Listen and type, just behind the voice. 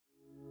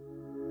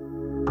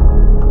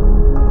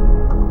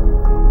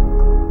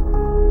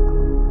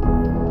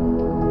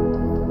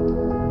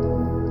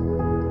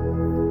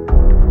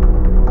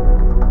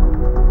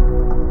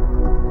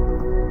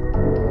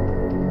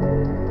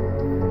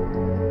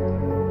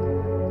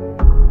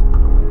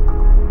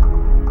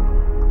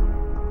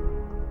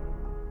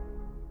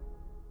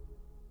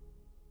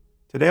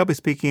Today I'll be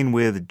speaking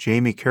with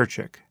Jamie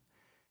Kirchick.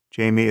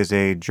 Jamie is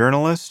a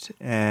journalist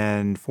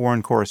and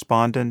foreign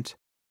correspondent,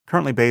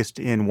 currently based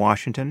in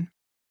Washington.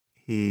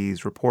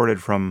 He's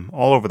reported from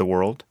all over the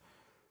world: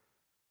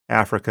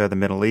 Africa, the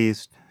Middle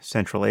East,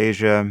 Central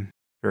Asia,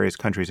 various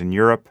countries in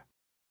Europe.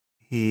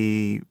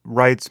 He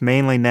writes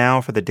mainly now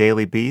for the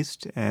Daily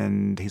Beast,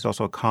 and he's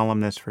also a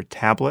columnist for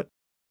Tablet.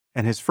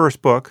 And his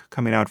first book,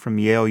 coming out from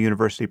Yale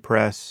University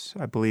Press,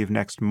 I believe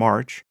next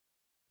March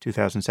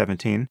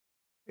 2017,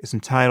 is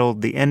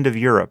entitled The End of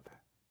Europe: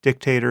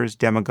 Dictators,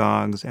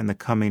 Demagogues, and the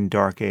Coming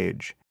Dark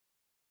Age.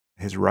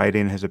 His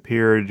writing has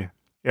appeared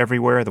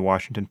everywhere: the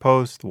Washington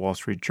Post, the Wall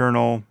Street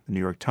Journal, the New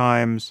York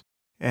Times,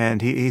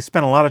 and he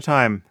spent a lot of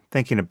time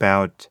thinking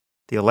about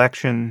the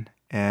election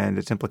and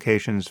its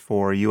implications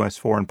for U.S.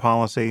 foreign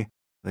policy,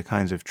 the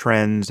kinds of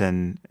trends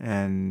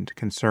and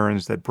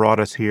concerns that brought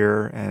us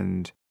here,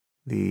 and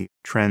the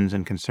trends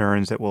and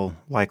concerns that will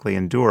likely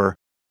endure.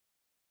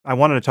 I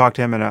wanted to talk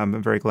to him, and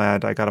I'm very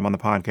glad I got him on the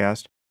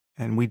podcast.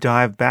 And we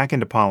dive back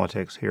into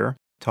politics here,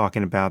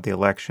 talking about the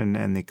election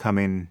and the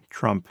coming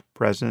Trump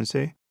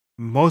presidency,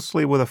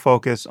 mostly with a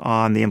focus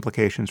on the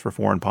implications for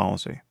foreign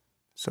policy.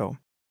 So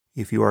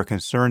if you are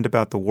concerned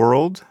about the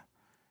world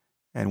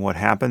and what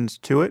happens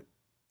to it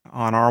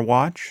on our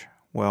watch,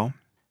 well,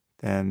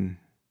 then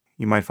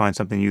you might find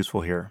something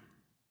useful here.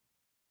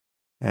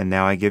 And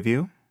now I give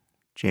you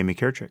Jamie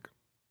Kirchick.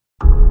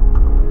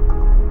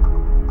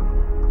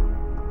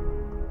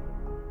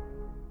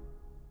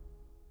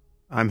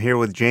 I'm here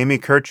with Jamie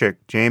Kirchick.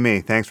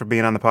 Jamie, thanks for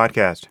being on the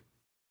podcast.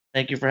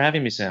 Thank you for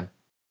having me, Sam.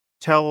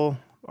 Tell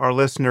our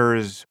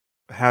listeners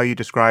how you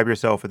describe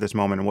yourself at this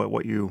moment and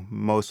what you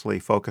mostly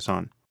focus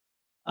on.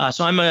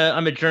 So I'm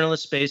a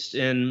journalist based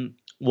in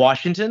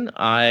Washington.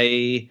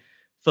 I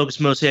focus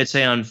mostly, I'd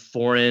say, on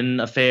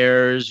foreign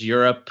affairs,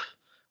 Europe,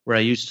 where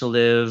I used to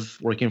live,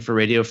 working for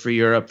Radio Free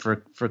Europe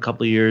for a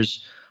couple of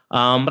years.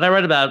 But I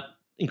write about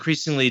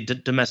increasingly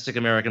domestic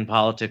American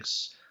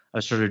politics. I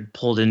was sort of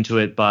pulled into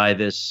it by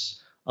this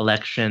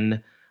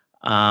election.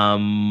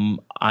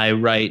 I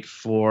write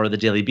for the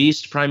Daily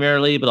Beast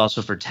primarily, but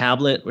also for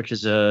Tablet, which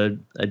is a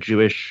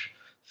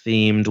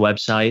Jewish-themed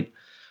website,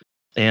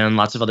 and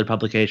lots of other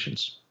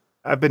publications.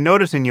 I've been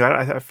noticing you.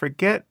 I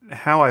forget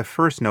how I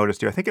first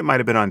noticed you. I think it might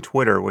have been on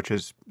Twitter, which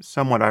is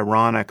somewhat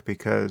ironic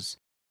because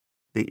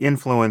the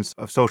influence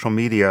of social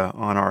media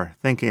on our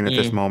thinking at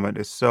this moment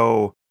is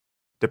so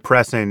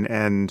depressing,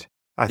 and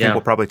I think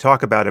we'll probably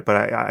talk about it, but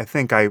I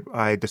think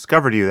I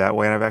discovered you that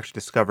way, and I've actually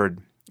discovered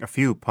a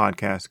few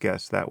podcast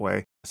guests that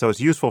way. So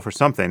it's useful for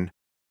something.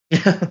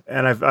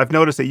 And I've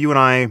noticed that you and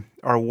I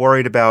are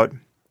worried about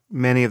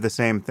many of the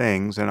same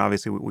things, and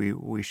obviously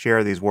we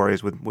share these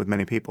worries with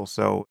many people.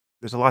 So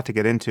there's a lot to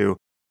get into.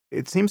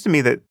 It seems to me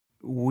that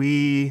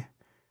we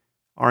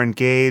are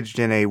engaged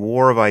in a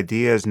war of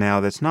ideas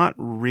now that's not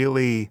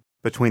really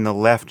between the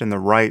left and the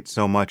right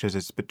so much as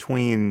it's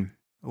between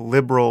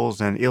liberals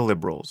and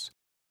illiberals,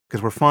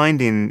 because we're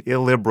finding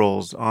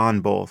illiberals on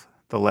both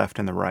the left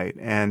and the right.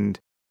 And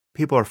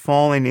people are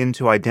falling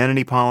into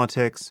identity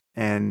politics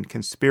and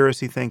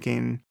conspiracy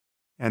thinking,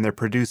 and they're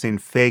producing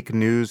fake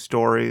news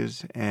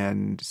stories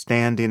and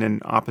standing in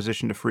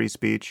opposition to free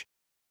speech.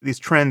 These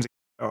trends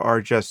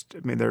are just,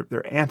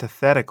 they're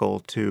antithetical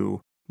to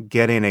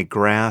getting a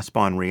grasp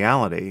on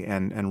reality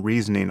and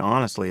reasoning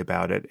honestly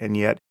about it. And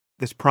yet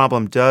this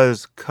problem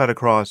does cut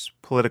across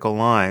political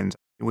lines.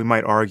 We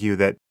might argue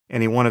that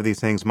any one of these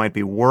things might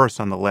be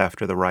worse on the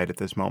left or the right at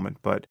this moment,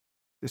 but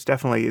it's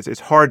definitely, it's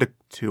hard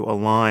to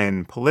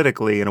align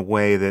politically in a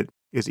way that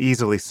is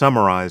easily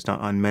summarized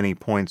on many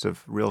points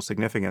of real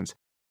significance.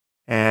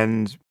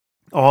 And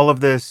all of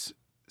this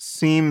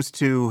seems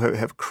to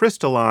have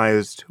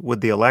crystallized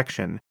with the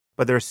election,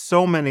 but there's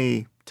so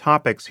many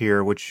topics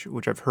here which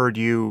I've heard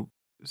you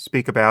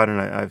speak about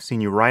and I've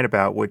seen you write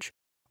about, which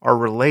are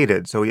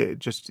related. So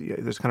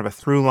there's kind of a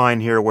through line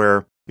here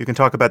where you can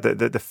talk about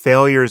the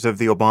failures of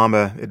the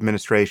Obama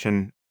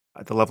administration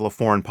at the level of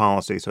foreign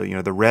policy. So,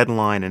 the red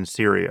line in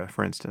Syria,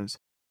 for instance,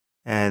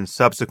 and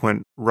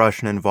subsequent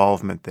Russian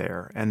involvement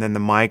there. And then the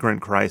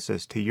migrant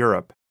crisis to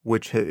Europe,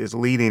 which is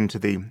leading to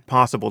the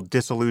possible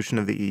dissolution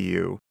of the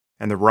EU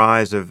and the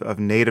rise of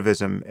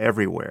nativism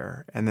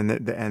everywhere. And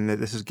then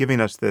this is giving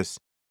us this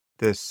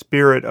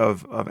spirit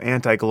of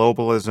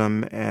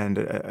anti-globalism and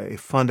a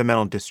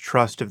fundamental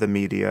distrust of the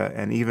media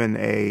and even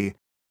a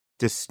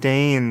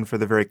disdain for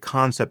the very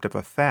concept of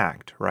a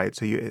fact, right?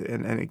 So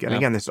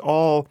again, this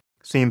all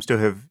seems to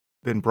have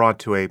been brought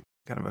to a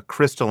kind of a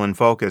crystalline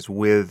focus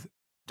with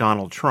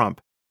Donald Trump.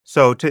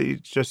 So to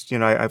just,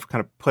 I've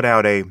kind of put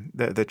out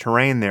the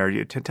terrain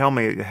there. To tell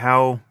me,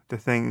 how do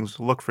things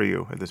look for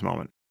you at this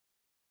moment?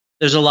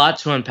 There's a lot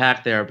to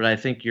unpack there, but I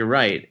think you're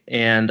right.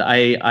 And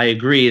I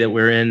agree that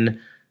we're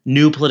in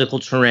new political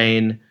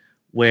terrain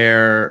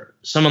where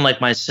someone like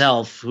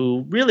myself,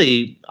 who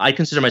really, I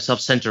consider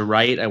myself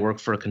center-right. I work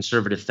for a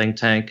conservative think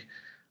tank.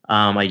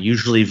 I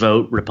usually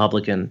vote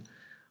Republican.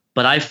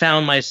 But I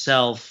found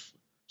myself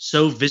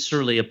so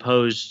viscerally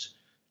opposed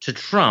to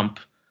Trump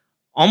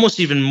almost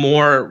even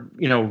more,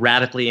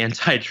 radically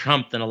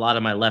anti-Trump than a lot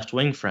of my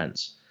left-wing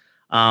friends.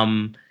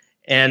 And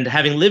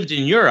having lived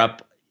in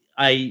Europe,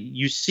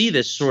 you see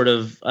this sort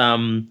of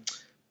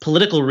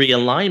political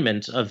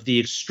realignment of the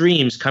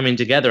extremes coming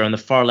together on the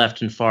far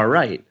left and far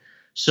right.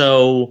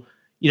 So,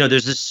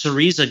 there's this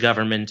Syriza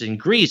government in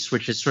Greece,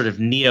 which is sort of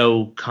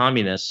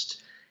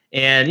neo-communist.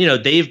 And,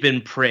 they've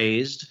been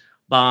praised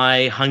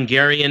by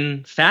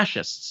Hungarian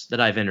fascists that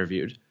I've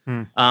interviewed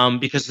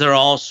because they're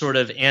all sort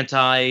of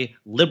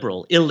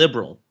anti-liberal,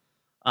 illiberal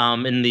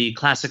in the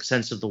classic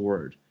sense of the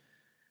word.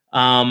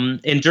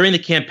 And during the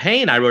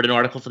campaign, I wrote an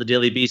article for the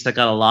Daily Beast that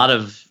got a lot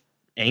of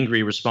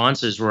angry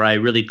responses where I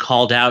really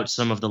called out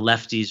some of the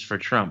lefties for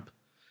Trump.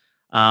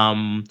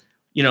 And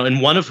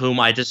one of whom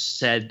I just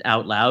said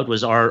out loud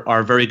was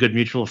our very good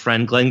mutual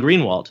friend, Glenn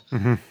Greenwald,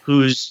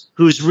 whose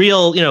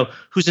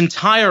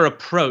entire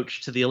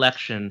approach to the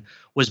election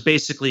was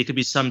basically, it could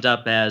be summed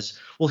up as,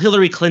 well,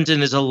 Hillary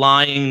Clinton is a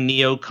lying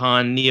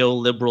neocon,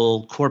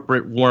 neoliberal,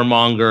 corporate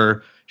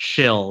warmonger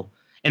shill.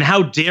 And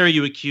how dare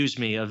you accuse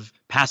me of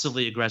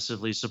passively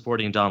aggressively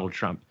supporting Donald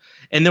Trump?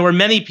 And there were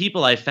many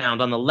people I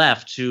found on the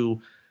left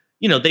who,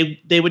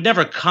 they would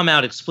never come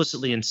out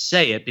explicitly and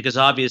say it because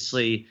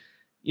obviously,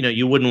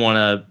 you wouldn't want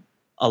to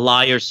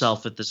ally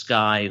yourself with this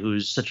guy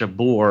who's such a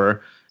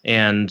bore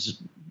and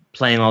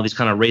playing all these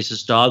kind of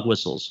racist dog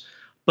whistles.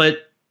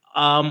 But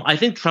I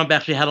think Trump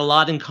actually had a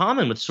lot in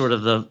common with sort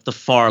of the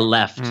far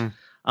left,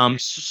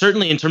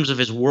 certainly in terms of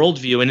his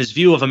worldview and his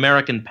view of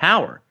American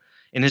power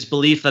and his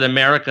belief that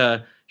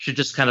America should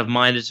just kind of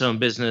mind its own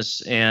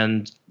business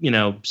and,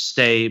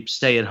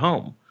 stay at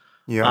home.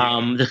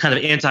 Yeah. The kind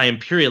of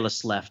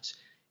anti-imperialist left,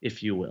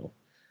 if you will.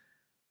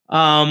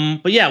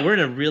 But yeah, we're in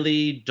a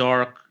really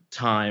dark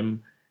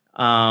time.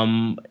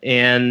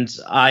 And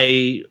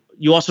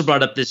you also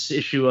brought up this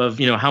issue of,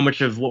 how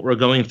much of what we're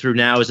going through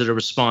now is it a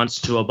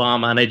response to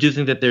Obama? And I do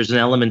think that there's an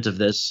element of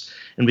this,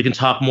 and we can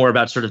talk more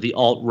about sort of the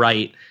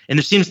alt-right. And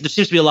there seems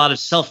to be a lot of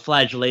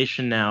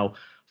self-flagellation now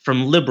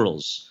from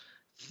liberals,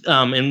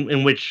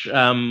 in which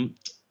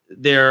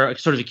they're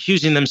sort of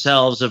accusing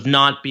themselves of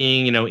not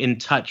being, in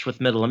touch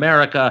with middle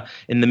America.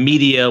 And the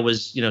media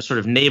was, sort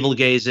of navel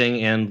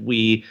gazing, and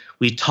we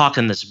talk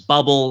in this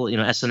bubble.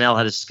 SNL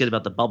had a skit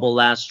about the bubble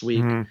last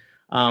week.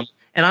 And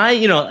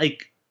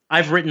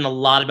I've written a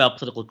lot about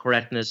political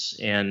correctness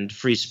and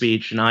free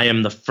speech, and I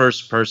am the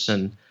first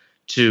person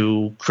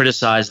to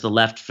criticize the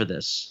left for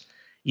this.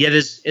 Yet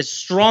as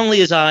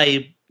strongly as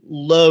I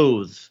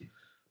loathe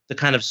the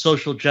kind of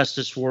social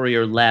justice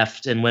warrior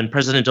left, and when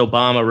President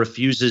Obama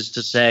refuses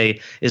to say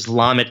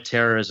Islamic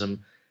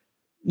terrorism,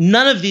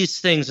 none of these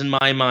things in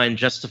my mind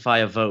justify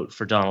a vote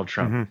for Donald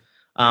Trump.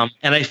 And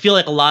I feel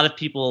like a lot of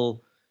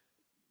people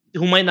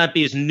who might not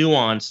be as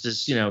nuanced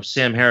as,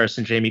 Sam Harris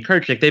and Jamie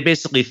Kirchick, they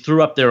basically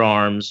threw up their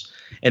arms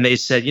and they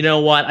said, you know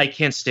what, I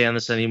can't stand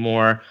this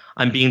anymore.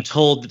 I'm being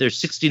told that there's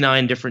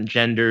 69 different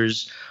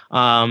genders.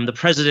 The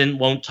president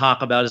won't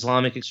talk about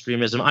Islamic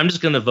extremism. I'm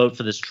just going to vote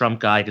for this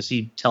Trump guy because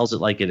he tells it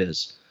like it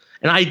is.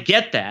 And I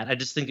get that. I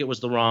just think it was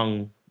the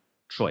wrong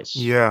choice.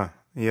 Yeah,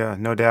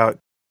 no doubt.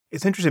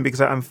 It's interesting because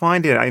I'm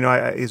finding,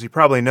 as you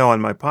probably know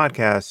on my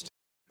podcast,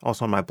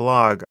 also on my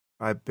blog,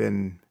 I've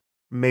been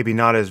maybe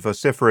not as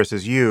vociferous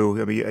as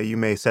you. I mean, you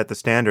may set the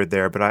standard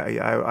there, but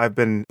I've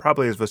been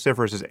probably as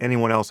vociferous as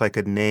anyone else I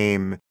could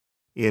name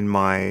in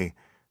my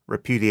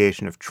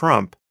repudiation of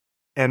Trump,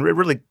 and it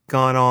really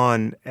gone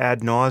on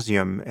ad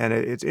nauseum. And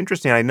it's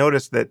interesting. I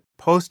noticed that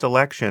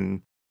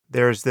post-election,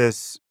 there's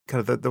this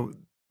kind of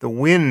the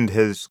wind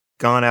has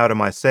gone out of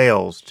my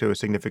sails to a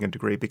significant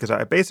degree because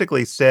I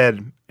basically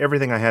said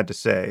everything I had to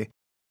say,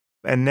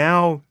 and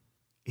now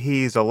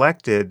he's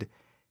elected,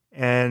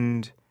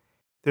 and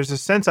there's a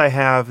sense I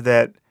have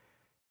that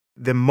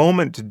the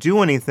moment to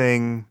do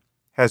anything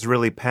has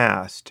really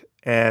passed.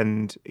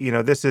 And,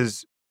 this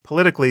is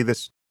politically,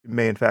 this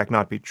may in fact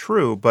not be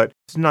true, but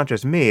it's not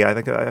just me.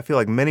 I feel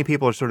like many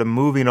people are sort of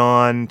moving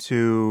on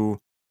to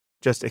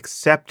just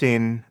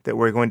accepting that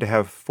we're going to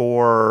have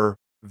 4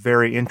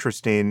 very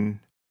interesting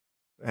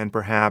and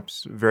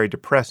perhaps very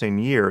depressing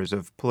years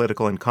of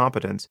political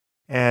incompetence.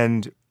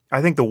 And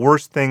I think the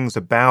worst things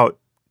about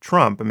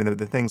Trump,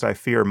 the things I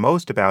fear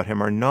most about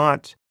him are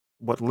not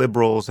what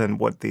liberals and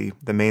what the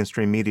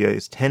mainstream media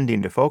is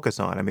tending to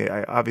focus on.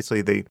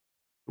 Obviously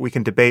we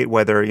can debate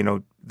whether,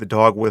 the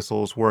dog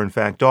whistles were in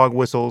fact dog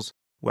whistles.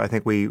 I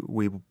think we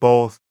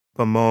both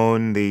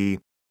bemoan the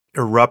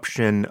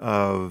eruption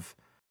of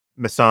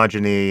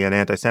misogyny and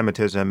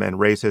anti-Semitism and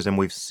racism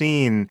we've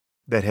seen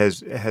that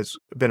has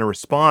been a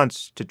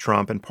response to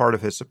Trump and part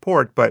of his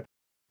support. But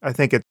I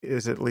think it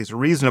is at least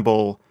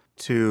reasonable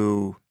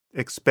to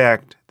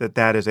expect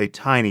that is a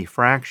tiny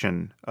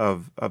fraction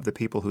of the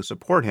people who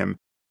support him.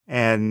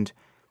 And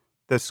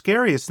the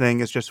scariest thing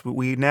is just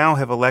we now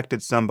have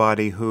elected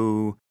somebody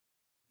who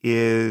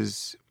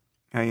is,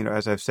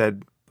 as I've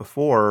said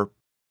before,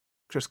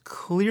 just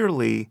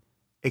clearly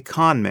a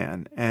con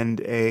man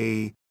and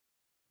a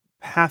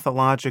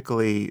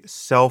pathologically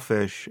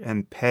selfish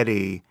and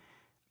petty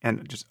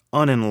and just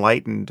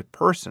unenlightened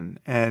person.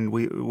 And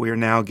we are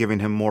now giving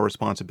him more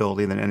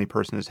responsibility than any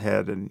person has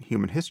had in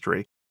human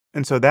history.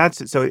 And so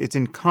it's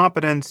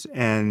incompetence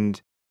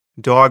and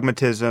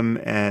dogmatism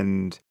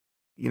and,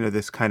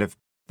 this kind of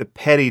the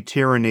petty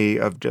tyranny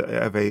of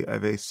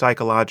a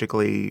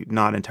psychologically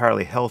not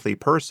entirely healthy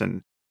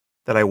person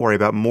that I worry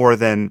about more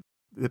than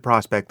the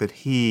prospect that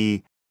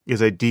he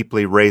is a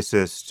deeply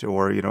racist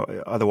or,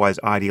 otherwise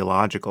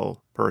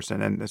ideological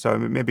person. And so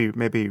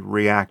maybe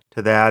react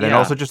to that. And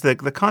also just the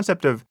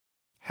concept of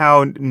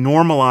how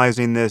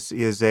normalizing this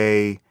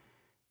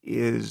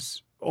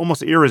is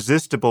almost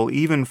irresistible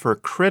even for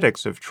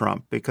critics of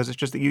Trump, because it's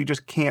just that you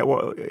just can't.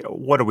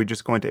 What are we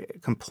just going to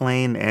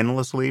complain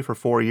endlessly for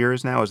 4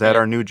 years now? Is that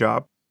our new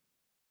job?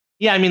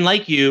 Yeah, I mean,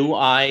 like you,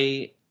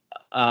 I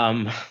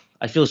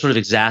feel sort of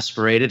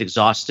exasperated,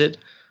 exhausted.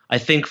 I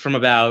think from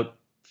about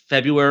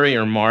February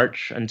or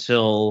March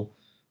until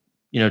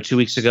 2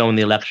 weeks ago when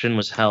the election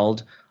was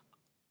held,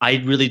 I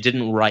really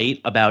didn't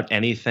write about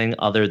anything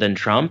other than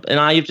Trump. And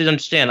I have to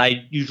understand,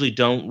 I usually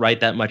don't write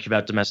that much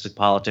about domestic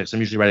politics.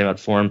 I'm usually writing about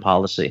foreign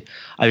policy.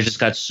 I just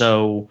got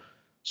so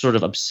sort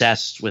of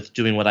obsessed with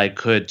doing what I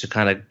could to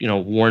kind of,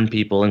 warn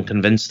people and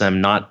convince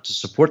them not to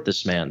support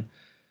this man.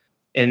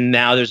 And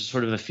now there's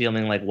sort of a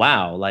feeling like,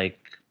 wow, like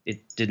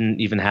it didn't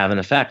even have an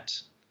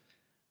effect.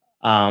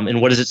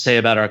 And what does it say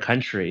about our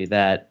country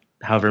that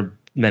however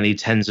many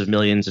tens of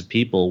millions of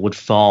people would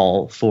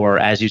fall for,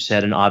 as you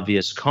said, an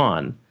obvious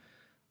con?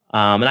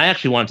 And I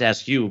actually wanted to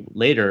ask you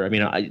later. I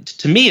mean,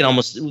 to me, it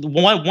almost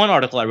one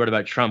article I wrote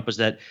about Trump was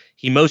that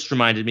he most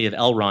reminded me of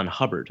L. Ron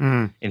Hubbard,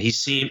 and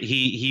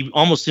he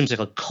almost seems like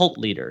a cult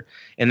leader,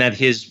 and that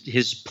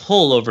his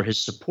pull over his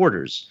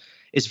supporters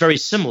is very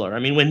similar. I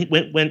mean,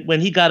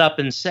 when he got up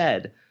and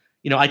said,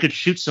 I could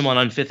shoot someone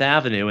on Fifth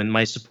Avenue and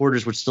my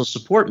supporters would still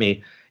support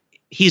me,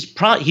 he's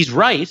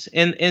right,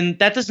 and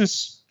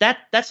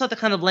that's not the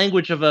kind of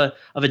language of a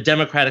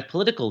democratic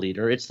political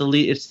leader. It's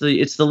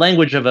the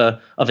language of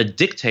a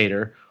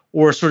dictator,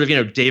 or sort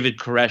of David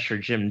Koresh or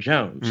Jim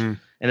Jones.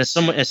 And as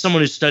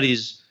someone who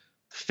studies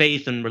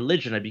faith and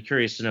religion, I'd be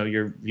curious to know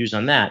your views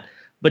on that.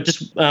 But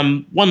just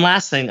one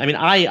last thing. I mean,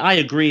 I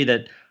agree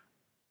that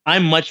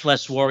I'm much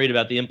less worried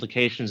about the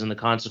implications and the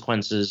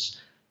consequences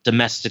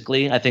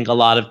domestically. I think a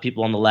lot of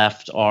people on the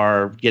left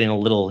are getting a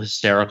little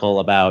hysterical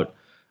about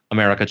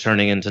America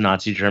turning into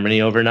Nazi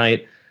Germany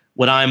overnight.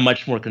 What I'm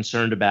much more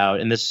concerned about,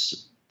 and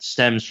this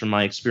stems from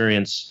my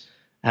experience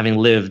having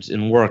lived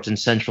and worked in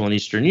Central and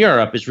Eastern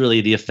Europe, is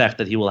really the effect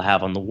that he will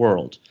have on the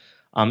world,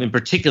 and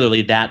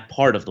particularly that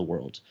part of the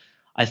world.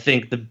 I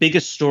think the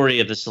biggest story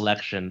of this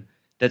election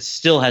that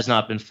still has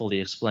not been fully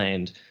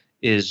explained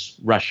is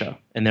Russia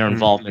and their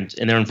involvement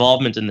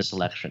in this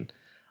election.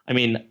 I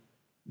mean,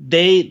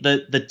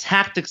 the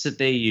tactics that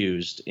they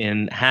used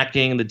in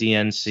hacking the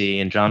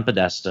DNC and John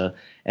Podesta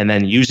and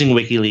then using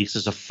WikiLeaks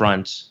as a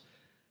front.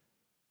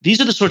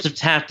 These are the sorts of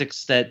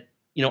tactics that,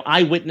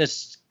 I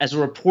witnessed as a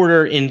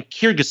reporter in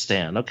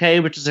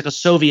Kyrgyzstan, which is like a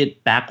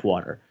Soviet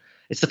backwater.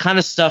 It's the kind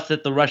of stuff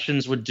that the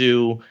Russians would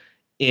do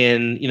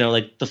in,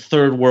 like the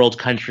third world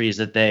countries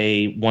that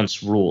they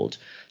once ruled.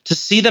 To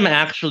see them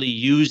actually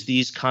use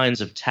these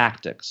kinds of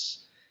tactics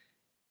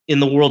in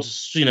the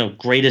world's,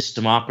 greatest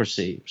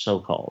democracy,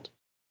 so-called,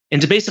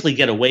 and to basically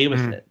get away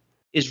with it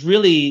is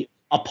really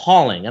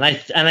appalling. And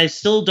I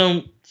still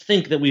don't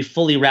think that we've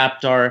fully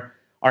wrapped our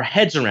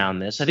heads around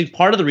this. I think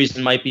part of the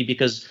reason might be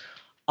because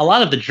a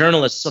lot of the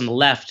journalists on the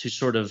left who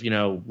sort of,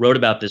 wrote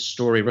about this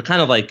story were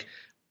kind of like,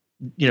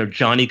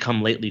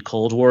 Johnny-come-lately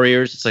Cold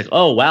Warriors. It's like,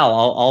 oh, wow,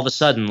 all of a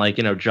sudden, like,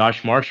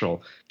 Josh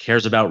Marshall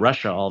cares about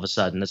Russia all of a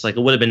sudden. It's like,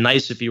 it would have been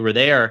nice if you were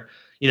there,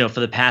 for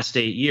the past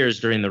 8 years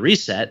during the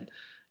reset,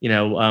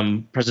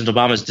 President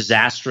Obama's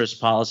disastrous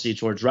policy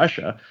towards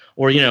Russia,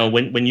 or,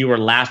 when you were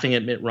laughing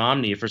at Mitt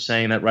Romney for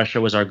saying that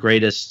Russia was our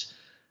greatest,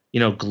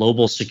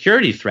 global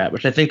security threat,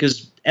 which I think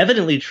is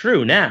evidently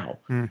true now.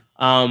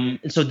 And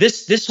so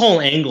this whole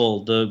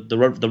angle,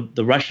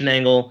 the Russian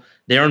angle,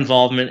 their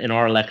involvement in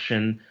our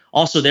election,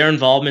 also their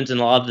involvement in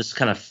a lot of this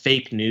kind of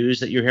fake news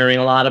that you're hearing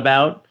a lot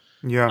about.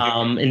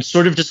 And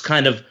sort of just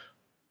kind of,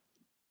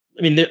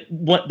 I mean,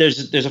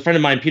 there's a friend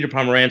of mine, Peter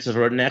Pomerantsev,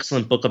 wrote an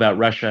excellent book about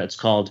Russia. It's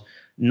called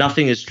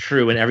Nothing is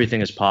True and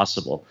Everything is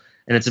Possible.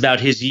 And it's about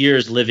his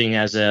years living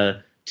as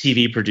a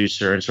TV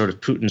producer in sort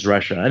of Putin's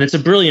Russia. And it's a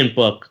brilliant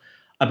book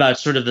about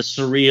sort of the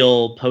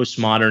surreal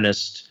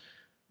postmodernist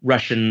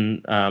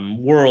Russian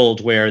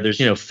world where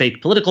there's,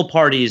 fake political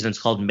parties, and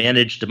it's called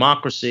managed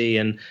democracy.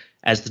 And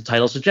as the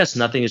title suggests,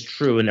 nothing is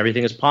true and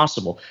everything is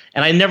possible.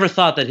 And I never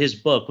thought that his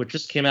book, which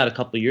just came out a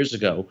couple of years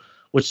ago,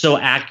 would so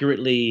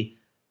accurately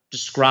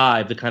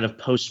describe the kind of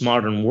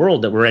postmodern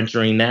world that we're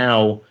entering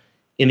now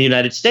in the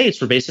United States,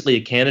 where basically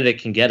a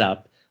candidate can get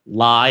up,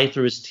 lie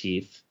through his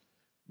teeth,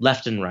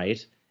 left and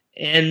right,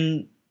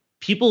 and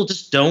people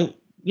just don't,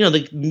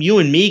 like you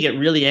and me get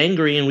really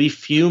angry and we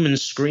fume and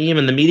scream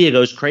and the media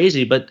goes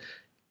crazy, but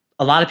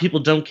a lot of people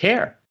don't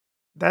care.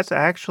 That's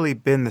actually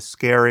been the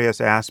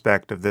scariest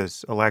aspect of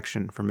this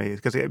election for me,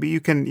 because you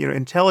can,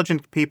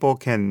 intelligent people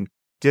can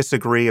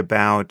disagree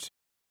about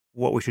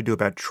what we should do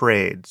about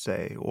trade,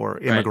 say, or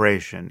Right.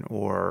 immigration,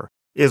 or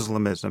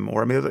Islamism,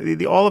 or I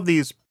mean, all of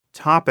these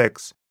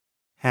topics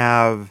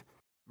have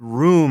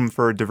room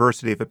for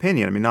diversity of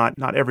opinion. I mean,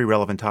 not every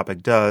relevant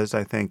topic does.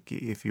 I think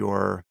if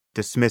you're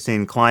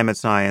dismissing climate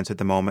science at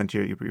the moment,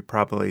 you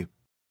probably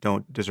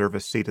don't deserve a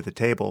seat at the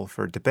table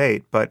for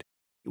debate. But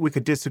we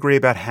could disagree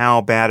about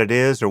how bad it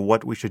is or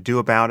what we should do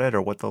about it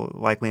or what the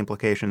likely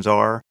implications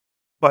are.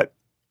 But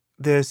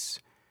this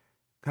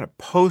kind of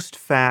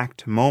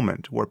post-fact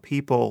moment where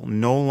people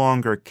no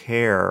longer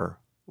care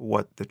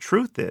what the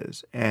truth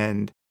is,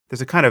 and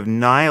there's a kind of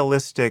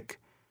nihilistic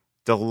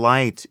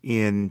delight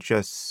in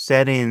just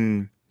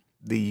setting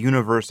the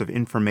universe of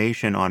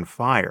information on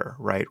fire,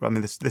 right? I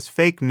mean, this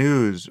fake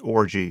news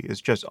orgy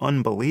is just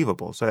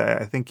unbelievable. So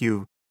I think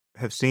you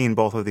have seen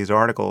both of these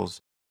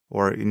articles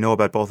or you know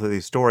about both of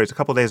these stories. A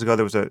couple of days ago,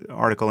 there was an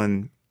article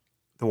in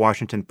the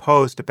Washington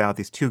Post about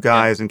these two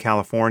guys in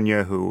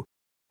California who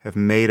have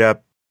made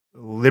up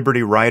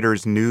Liberty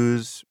Writers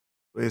News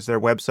is their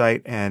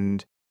website,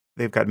 and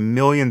they've got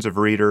millions of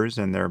readers,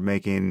 and they're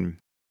making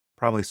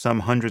probably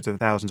some hundreds of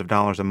thousands of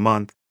dollars a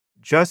month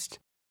just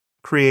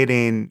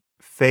creating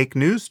fake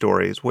news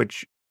stories,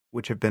 which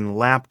have been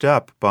lapped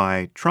up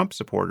by Trump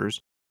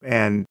supporters.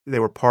 And they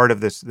were part of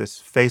this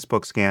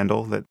Facebook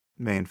scandal that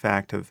may in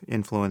fact have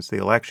influenced the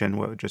election,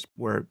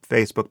 where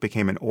Facebook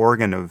became an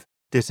organ of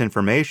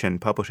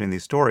disinformation, publishing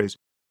these stories.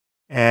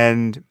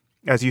 And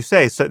as you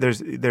say, so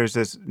there's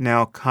this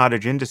now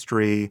cottage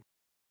industry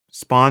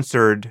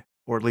sponsored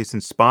or at least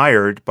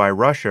inspired by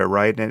Russia,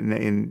 right? And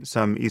in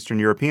some Eastern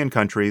European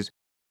countries,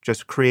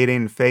 just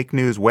creating fake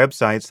news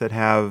websites that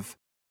have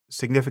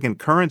significant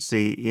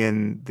currency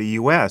in the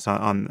U.S.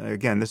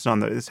 Again,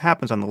 this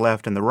happens on the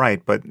left and the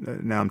right, but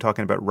now I'm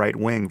talking about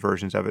right-wing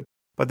versions of it.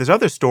 But this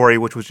other story,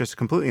 which was just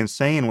completely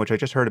insane, which I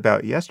just heard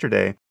about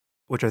yesterday,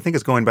 which I think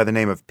is going by the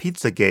name of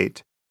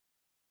Pizzagate.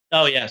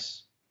 Oh,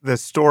 yes. The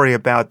story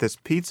about this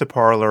pizza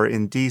parlor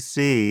in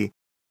D.C.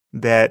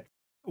 that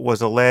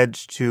was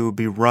alleged to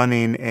be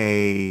running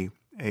a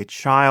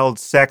child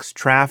sex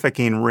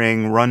trafficking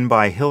ring run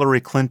by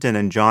Hillary Clinton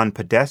and John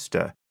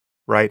Podesta,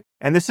 right?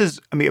 And this is,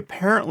 I mean,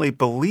 apparently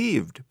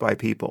believed by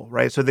people,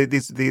 right? So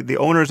the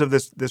owners of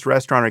this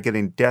restaurant are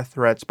getting death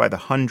threats by the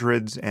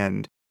hundreds,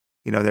 and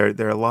you know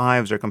their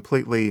lives are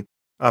completely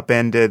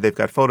upended. They've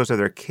got photos of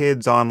their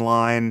kids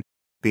online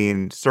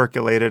being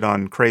circulated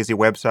on crazy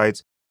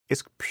websites.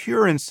 It's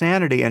pure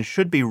insanity and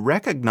should be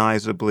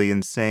recognizably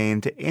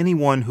insane to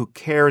anyone who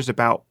cares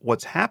about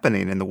what's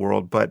happening in the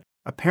world, but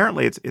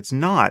apparently it's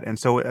not. And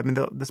so, I mean,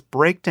 this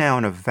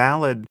breakdown of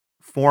valid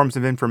forms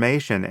of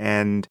information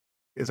and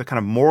is a kind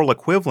of moral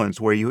equivalence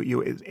where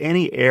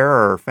any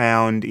error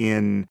found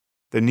in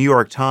the New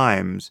York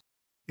Times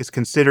is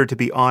considered to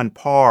be on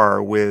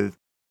par with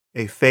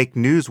a fake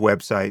news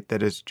website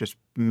that is just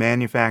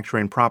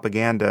manufacturing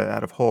propaganda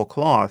out of whole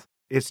cloth.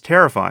 It's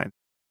terrifying.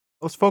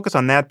 Let's focus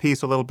on that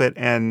piece a little bit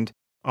and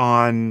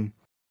on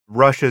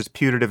Russia's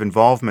putative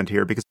involvement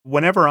here, because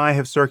whenever I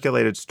have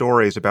circulated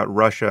stories about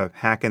Russia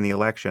hacking the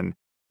election,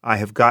 I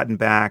have gotten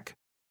back,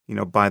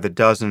 by the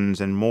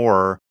dozens and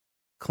more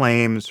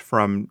claims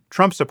from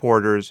Trump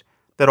supporters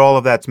that all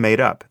of that's made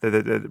up,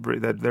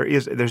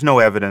 that there's no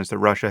evidence that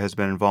Russia has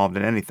been involved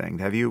in anything.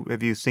 Have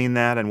you seen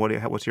that, and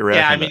what's your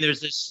reaction? Yeah, I mean,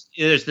 there's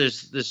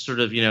this sort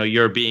of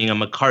you're being a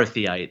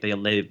McCarthyite.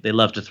 They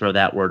love to throw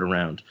that word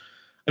around.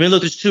 I mean,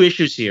 look, there's two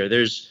issues here.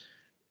 There's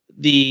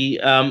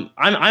I'm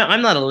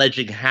not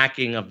alleging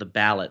hacking of the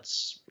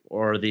ballots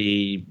or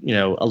the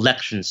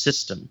election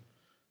system.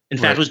 In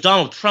fact, it was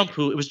Donald Trump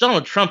who was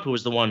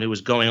the one who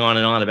was going on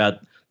and on about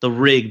the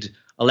rigged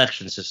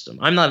election system.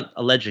 I'm not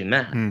alleging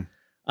that.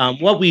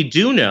 What we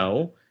do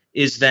know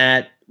is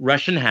that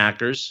Russian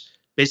hackers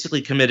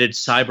basically committed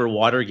cyber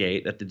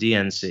Watergate at the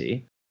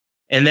DNC,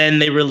 and then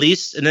they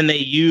used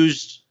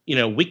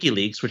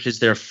WikiLeaks, which is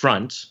their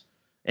front.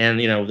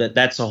 And,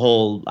 that's a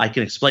whole, I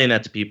can explain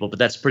that to people, but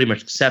that's pretty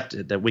much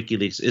accepted that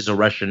WikiLeaks is a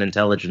Russian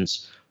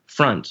intelligence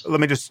front. Let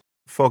me just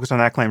focus on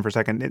that claim for a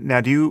second.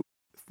 Now, do you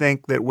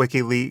think that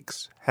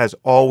WikiLeaks has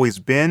always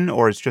been,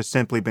 or it's just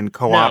simply been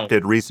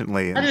co-opted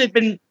recently? I think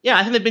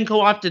they've been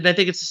co-opted. And I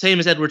think it's the same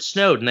as Edward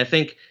Snowden. I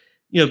think,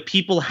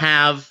 people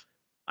have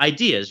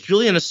ideas.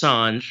 Julian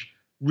Assange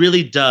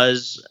really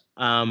does,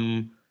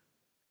 I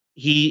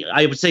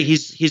would say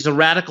he's a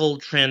radical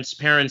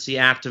transparency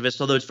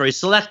activist, although it's very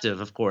selective,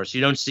 of course.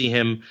 You don't see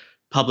him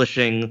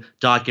publishing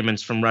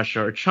documents from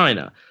Russia or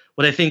China.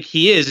 What I think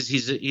he is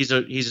he's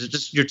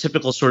just your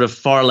typical sort of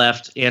far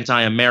left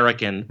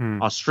anti-American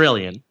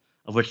Australian,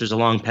 of which there's a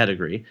long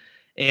pedigree.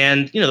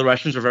 And the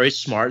Russians were very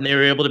smart, and they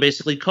were able to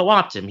basically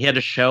co-opt him. He had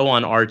a show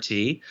on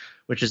RT,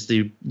 which is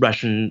the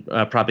Russian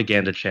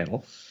propaganda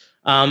channel.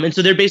 And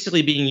so they're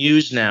basically being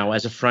used now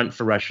as a front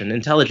for Russian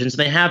intelligence, and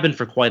they have been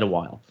for quite a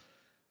while.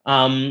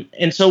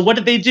 And so what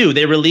did they do?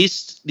 They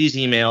released these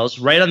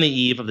emails right on the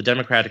eve of the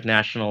Democratic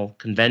National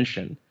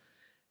Convention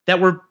that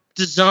were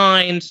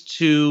designed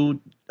to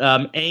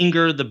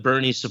anger the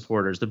Bernie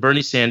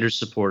Sanders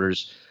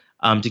supporters,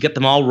 to get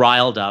them all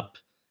riled up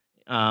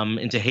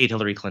into hate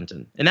Hillary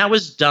Clinton, and that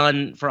was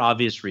done for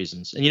obvious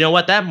reasons. And you know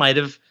what? That might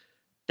have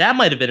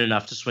been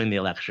enough to swing the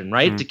election,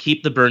 right? To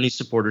keep the Bernie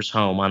supporters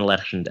home on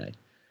election day.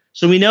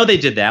 So we know they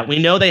did that. We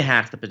know they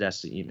hacked the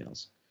Podesta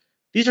emails.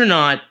 These are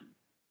not,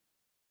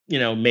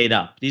 made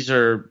up. This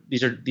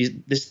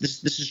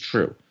is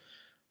true.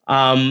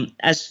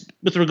 As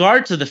with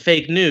regard to the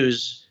fake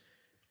news,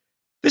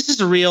 this is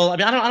a real. I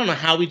mean, I don't know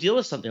how we deal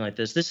with something like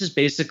this. This is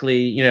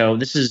basically,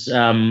 this is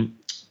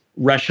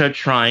Russia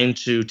trying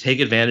to take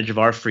advantage of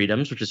our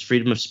freedoms, which is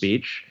freedom of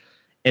speech,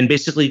 and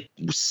basically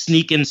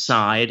sneak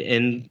inside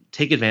and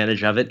take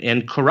advantage of it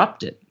and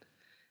corrupt it.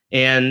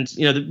 And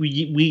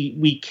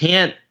we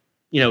can't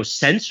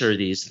censor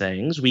these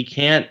things. We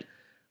can't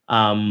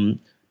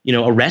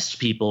arrest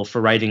people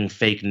for writing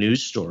fake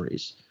news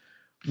stories.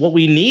 What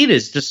we need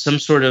is just some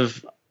sort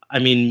of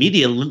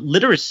media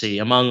literacy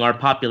among our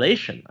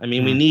population. I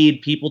mean, we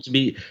need people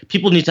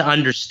need to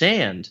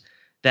understand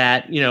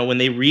that, when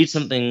they read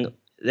something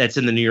that's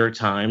in the New York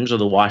Times or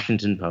the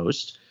Washington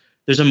Post,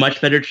 there's a much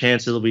better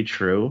chance it'll be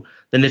true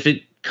than if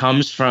it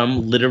comes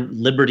from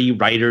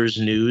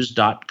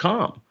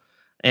libertywritersnews.com.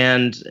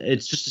 And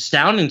it's just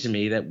astounding to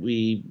me that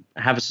we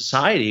have a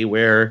society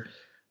where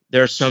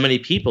there are so many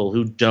people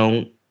who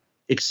don't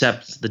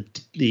accept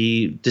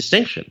the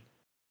distinction.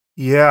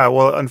 Yeah,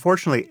 well,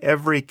 unfortunately,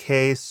 every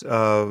case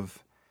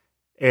of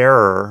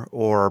error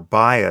or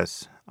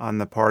bias on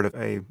the part of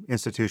a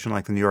institution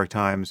like the New York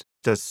Times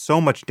does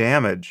so much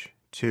damage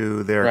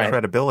to their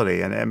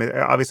credibility. And I mean,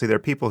 obviously, there are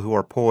people who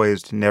are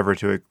poised never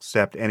to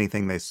accept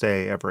anything they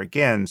say ever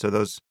again. So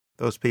those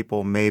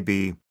people may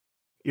be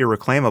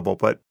irreclaimable,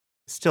 but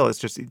still, it's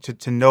just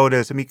to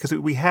notice. I mean, because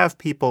we have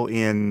people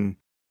on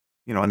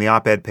the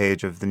op-ed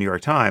page of the New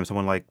York Times,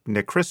 someone like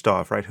Nick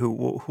Kristof, right,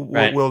 who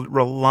will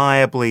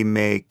reliably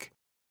make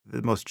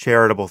the most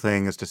charitable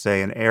thing is to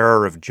say an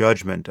error of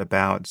judgment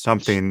about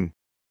something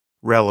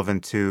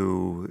relevant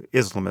to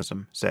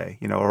Islamism, say,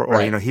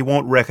 or he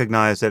won't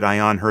recognize that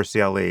Ayaan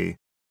Hirsi Ali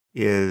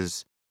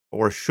is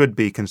or should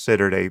be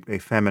considered a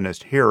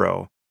feminist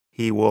hero.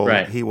 He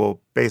will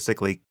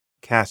basically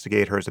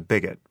castigate her as a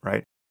bigot,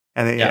 right?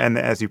 And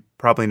as you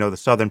probably know, the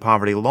Southern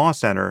Poverty Law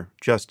Center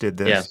just did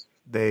this. Yes.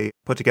 They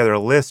put together a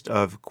list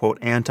of, quote,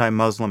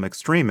 anti-Muslim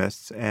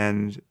extremists,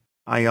 and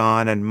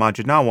Ayaan and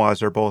Majid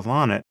Nawaz are both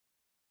on it.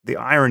 The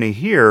irony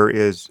here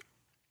is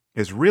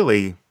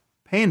really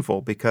painful,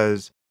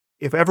 because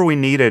if ever we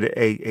needed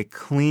a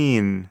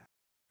clean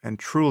and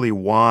truly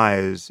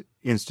wise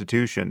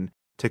institution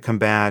to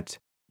combat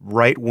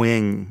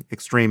right-wing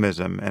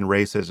extremism and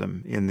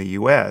racism in the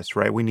U.S.,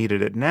 right, we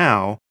needed it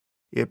now,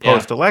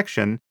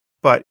 post-election.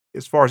 But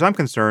as far as I'm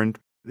concerned,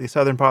 the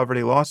Southern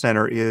Poverty Law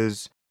Center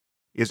is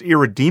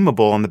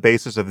irredeemable on the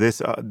basis of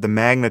this, the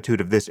magnitude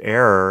of this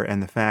error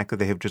and the fact that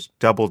they have just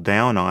doubled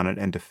down on it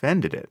and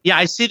defended it. Yeah,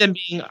 I see them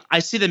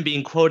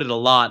being quoted a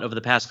lot over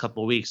the past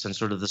couple of weeks on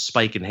sort of the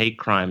spike in hate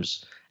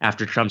crimes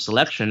after Trump's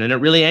election, and it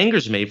really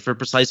angers me for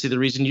precisely the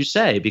reason you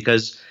say,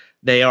 because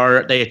they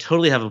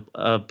totally have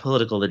a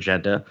political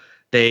agenda.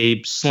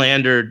 They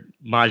slandered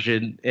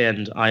Majid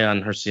and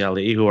Ayaan Hirsi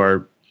Ali, who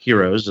are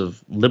heroes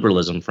of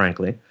liberalism,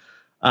 frankly.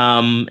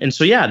 And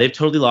so, yeah, they've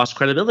totally lost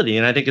credibility.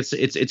 And I think it's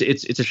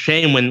a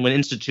shame when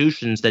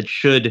institutions that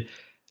should,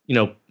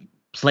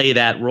 play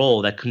that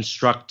role, that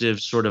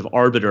constructive sort of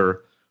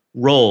arbiter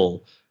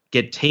role,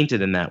 get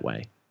tainted in that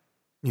way.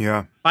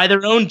 Yeah. By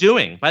their own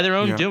doing.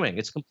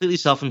 It's completely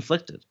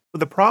self-inflicted. Well,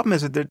 the problem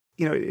is that,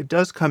 it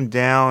does come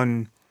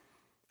down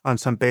on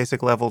some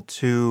basic level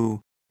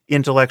to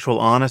intellectual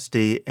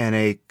honesty and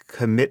a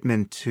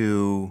commitment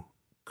to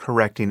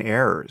correcting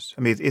errors.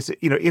 I mean, it's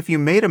if you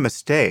made a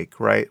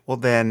mistake, right? Well,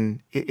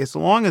 then as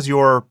long as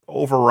your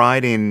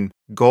overriding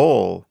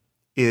goal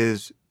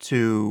is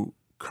to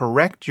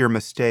correct your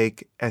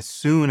mistake as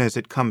soon as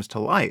it comes to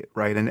light,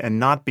 right? And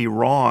not be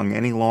wrong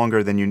any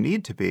longer than you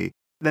need to be,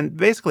 then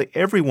basically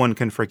everyone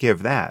can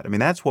forgive that. I mean,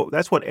 that's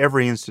what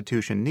every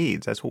institution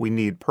needs. That's what we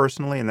need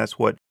personally, and that's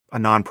what a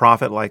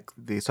nonprofit like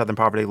the Southern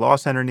Poverty Law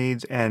Center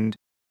needs. And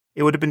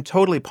it would have been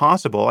totally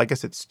possible, I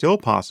guess it's still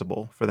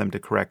possible, for them to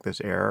correct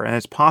this error. And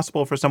it's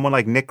possible for someone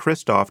like Nick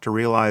Kristof to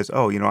realize,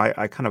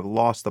 I kind of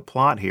lost the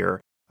plot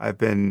here. I've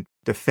been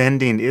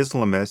defending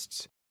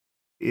Islamists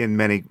in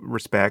many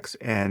respects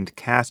and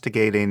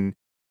castigating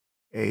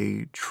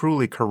a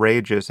truly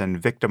courageous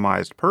and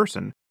victimized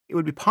person. It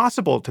would be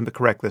possible to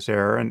correct this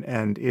error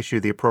and issue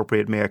the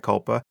appropriate mea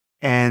culpa,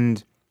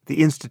 and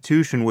the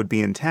institution would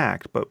be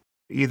intact. But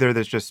either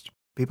there's just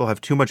people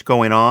have too much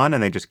going on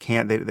and they just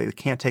can't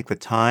take the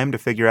time to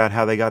figure out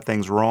how they got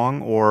things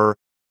wrong, or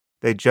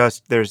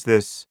there's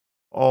this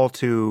all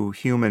too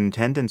human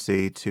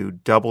tendency to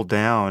double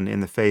down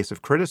in the face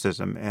of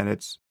criticism, and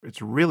it's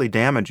really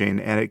damaging,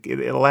 and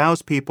it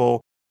allows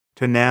people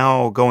to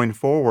now, going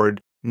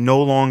forward,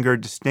 no longer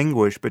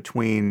distinguish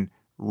between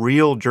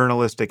real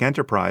journalistic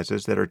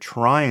enterprises that are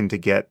trying to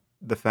get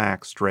the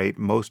facts straight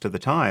most of the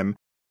time,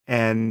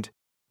 and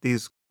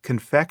these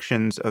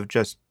confections of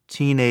just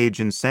teenage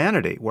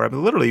insanity, where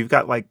literally you've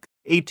got like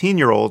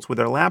 18-year-olds with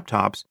their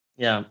laptops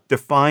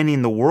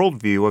defining the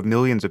worldview of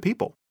millions of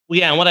people. Well,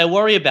 yeah, and what I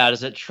worry about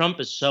is that Trump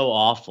is so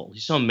awful.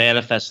 He's so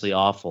manifestly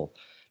awful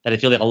that I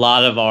feel like a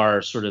lot of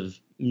our sort of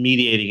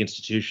mediating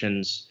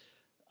institutions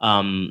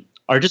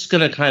are just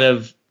going to kind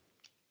of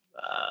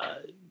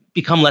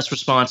become less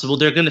responsible.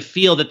 They're going to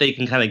feel that they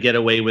can kind of get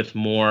away with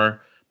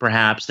more.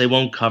 Perhaps they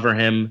won't cover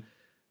him.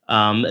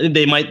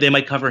 They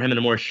might cover him in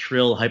a more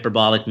shrill,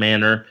 hyperbolic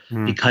manner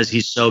because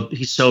he's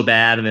so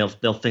bad, and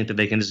they'll think that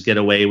they can just get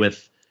away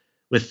with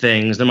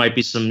things. There might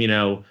be some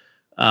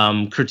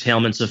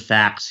curtailments of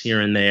facts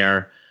here and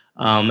there,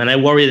 and I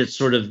worry that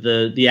sort of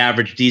the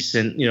average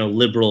decent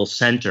liberal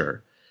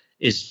center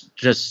is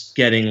just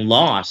getting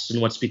lost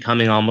in what's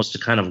becoming almost a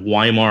kind of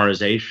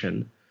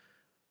Weimarization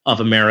of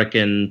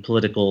American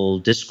political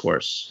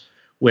discourse,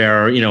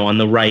 where, on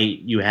the right,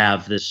 you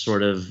have this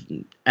sort of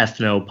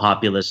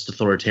ethno-populist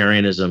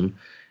authoritarianism.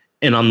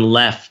 And on the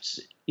left,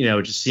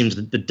 it just seems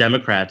that the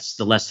Democrats,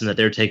 the lesson that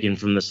they're taking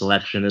from this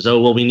election is,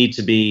 we need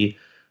to be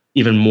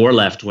even more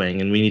left-wing,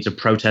 and we need to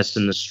protest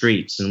in the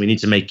streets, and we need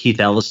to make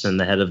Keith Ellison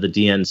the head of the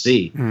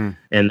DNC.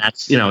 And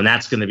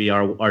that's going to be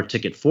our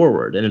ticket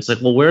forward. And it's like,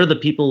 well, where are the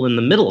people in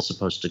the middle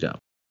supposed to go?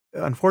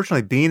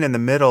 Unfortunately, being in the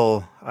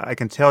middle, I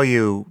can tell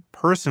you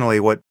personally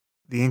what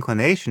the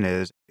inclination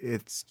is.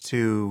 It's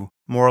to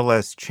more or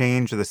less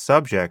change the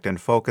subject and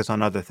focus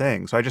on other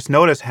things. So I just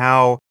notice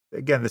how,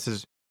 again, this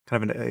is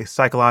kind of a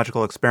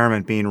psychological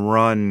experiment being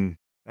run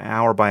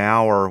hour by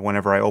hour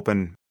whenever I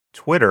open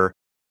Twitter.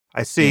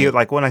 I see,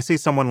 like, when I see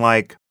someone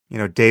like,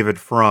 David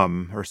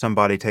Frum or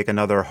somebody take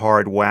another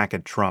hard whack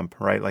at Trump,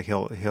 right? Like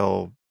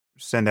he'll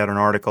send out an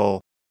article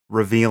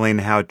revealing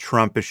how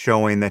Trump is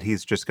showing that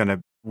he's just going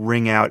to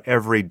wring out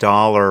every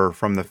dollar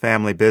from the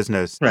family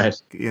business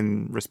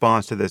in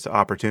response to this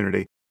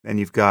opportunity. And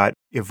you've got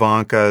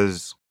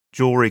Ivanka's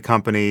jewelry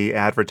company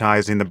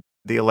advertising the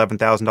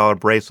 $11,000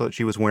 bracelet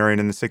she was wearing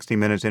in the 60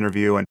 Minutes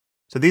interview. And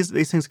so these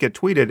things get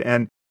tweeted.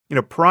 And,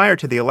 prior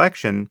to the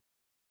election,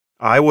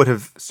 I would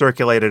have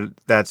circulated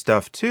that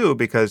stuff too,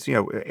 because,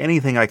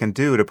 anything I can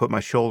do to put my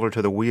shoulder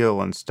to the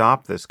wheel and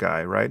stop this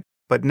guy, right?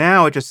 But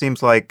now it just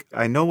seems like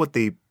I know what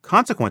the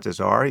consequences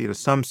are.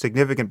 Some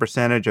significant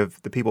percentage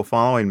of the people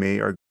following me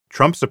are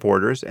Trump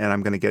supporters, and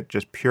I'm going to get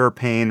just pure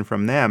pain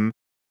from them.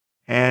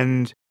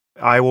 And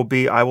I will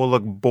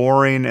look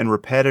boring and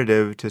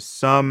repetitive to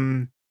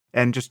some,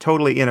 and just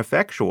totally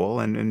ineffectual,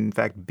 and in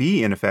fact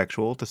be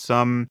ineffectual to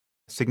some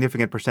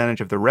significant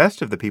percentage of the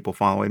rest of the people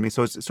following me.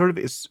 So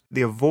it's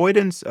the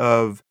avoidance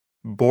of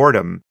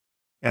boredom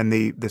and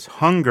this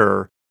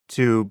hunger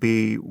to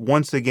be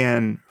once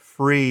again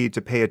free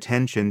to pay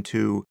attention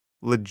to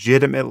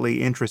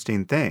legitimately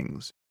interesting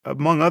things.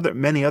 Among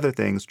many other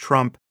things,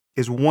 Trump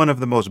is one of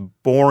the most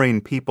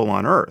boring people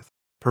on earth.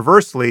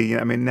 Perversely,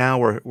 now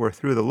we're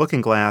through the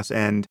looking glass,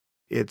 and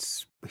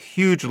it's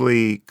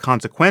hugely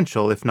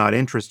consequential, if not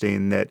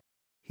interesting, that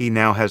he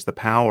now has the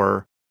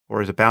power,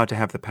 or is about to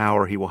have the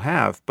power he will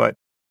have. But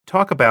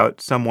talk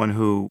about someone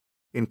who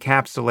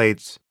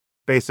encapsulates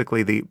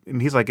basically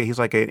he's like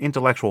an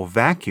intellectual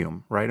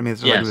vacuum, right?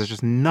 It's like there's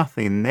just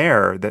nothing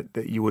there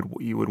that you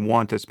would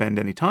want to spend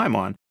any time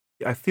on.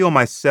 I feel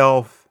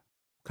myself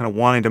kind of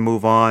wanting to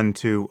move on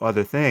to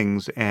other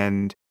things,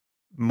 and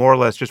more or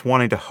less just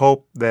wanting to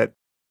hope that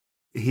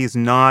he's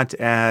not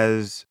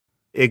as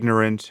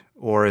ignorant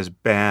or as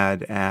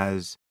bad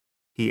as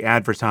he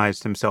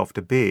advertised himself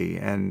to be.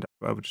 And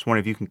I just wonder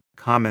if you can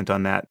comment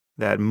on that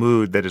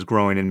mood that is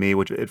growing in me,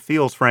 which it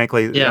feels,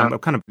 frankly,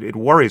 it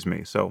worries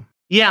me. So.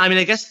 Yeah,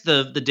 I guess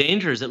the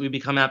danger is that we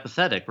become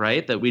apathetic,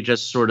 right? That we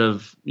just sort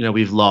of,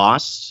 we've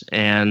lost,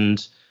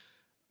 and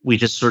we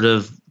just sort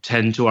of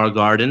tend to our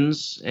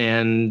gardens,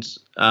 and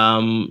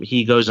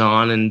he goes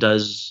on and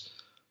does,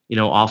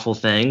 awful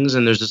things,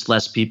 and there's just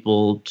less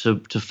people to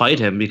fight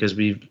him because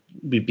we've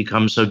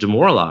become so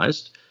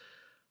demoralized.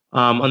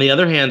 On the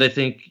other hand, I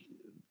think,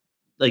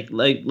 like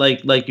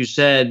you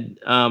said,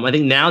 I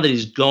think now that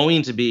he's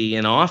going to be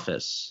in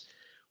office,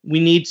 we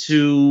need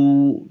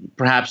to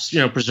perhaps,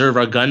 preserve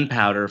our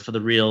gunpowder for the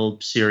real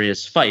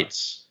serious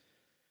fights.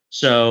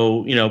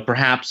 So,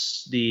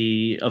 perhaps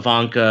the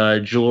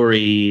Ivanka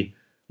jewelry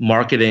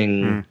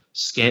marketing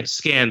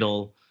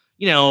scandal,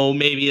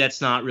 maybe that's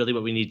not really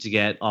what we need to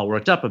get all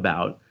worked up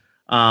about.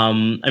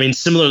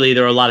 Similarly,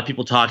 there are a lot of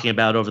people talking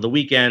about over the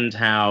weekend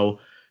how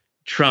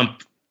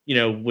Trump,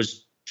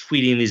 was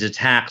tweeting these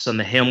attacks on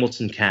the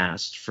Hamilton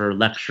cast for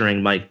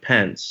lecturing Mike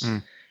Pence,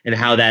 and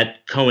how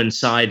that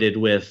coincided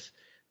with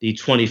the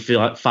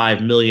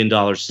 $25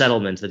 million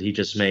settlement that he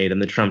just made in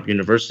the Trump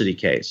University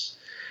case,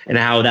 and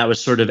how that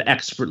was sort of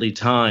expertly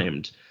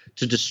timed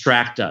to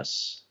distract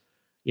us.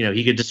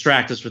 He could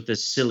distract us with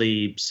this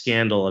silly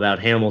scandal about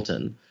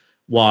Hamilton,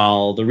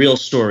 while the real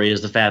story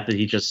is the fact that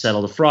he just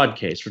settled a fraud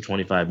case for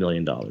 $25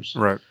 million.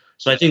 Right.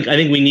 So I think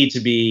we need to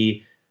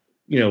be,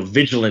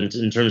 vigilant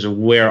in terms of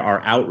where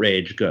our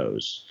outrage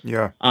goes.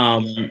 Yeah.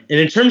 And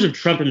in terms of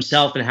Trump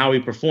himself and how he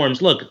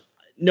performs, look,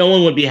 no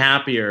one would be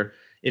happier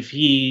if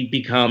he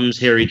becomes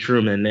Harry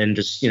Truman and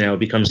just,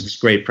 becomes this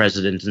great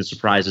president and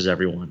surprises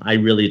everyone. I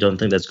really don't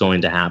think that's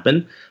going to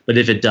happen. But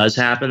if it does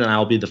happen, then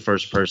I'll be the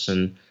first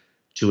person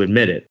to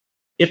admit it.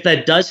 If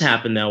that does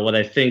happen, though, what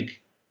I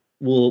think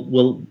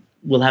will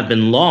have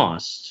been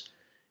lost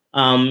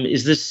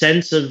is this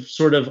sense of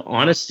sort of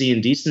honesty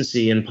and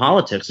decency in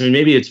politics. I mean,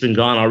 maybe it's been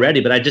gone already,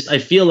 but I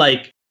feel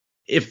like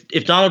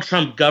if Donald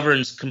Trump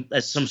governs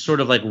as some sort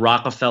of like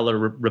Rockefeller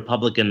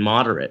Republican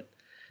moderate,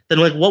 then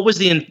like what was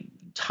the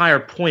entire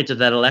point of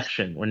that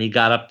election when he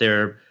got up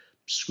there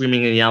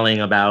screaming and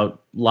yelling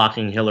about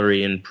locking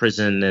Hillary in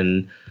prison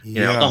and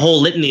the whole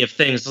litany of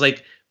things?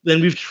 Like, then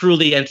we've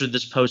truly entered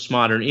this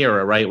postmodern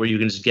era, right, where you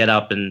can just get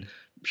up and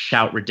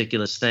shout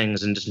ridiculous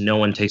things and just no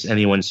one takes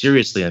anyone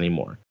seriously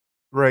anymore.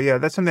 Right, yeah,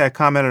 that's something I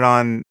commented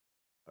on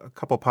a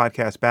couple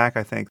podcasts back,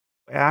 I think,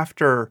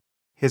 after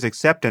his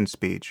acceptance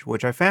speech,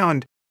 which I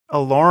found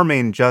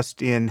alarming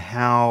just in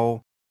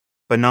how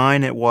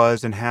benign it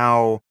was and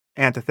how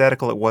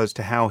antithetical it was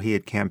to how he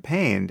had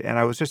campaigned. And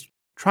I was just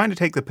trying to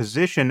take the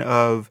position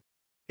of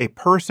a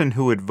person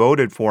who had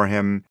voted for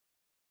him,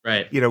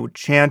 right?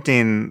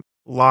 Chanting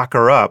lock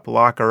her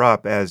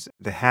up as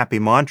the happy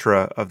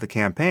mantra of the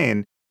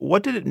campaign.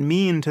 What did it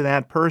mean to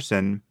that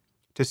person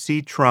to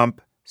see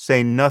Trump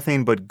say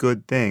nothing but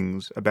good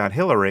things about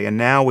Hillary? And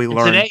now we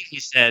learn today he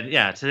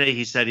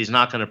said he's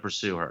not going to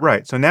pursue her.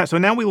 Right. So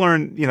now we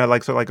learn,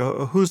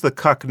 who's the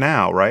cuck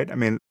now, right? I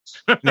mean,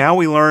 now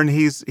we learn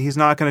he's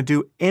not going to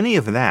do any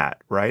of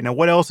that, right? Now,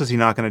 what else is he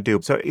not going to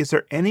do? So is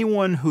there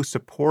anyone who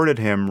supported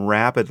him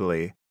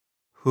rapidly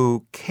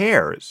who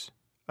cares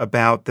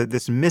about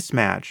this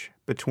mismatch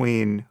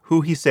between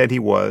who he said he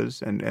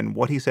was and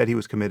what he said he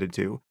was committed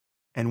to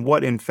and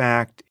what, in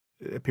fact,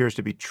 appears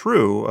to be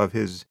true of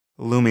his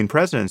looming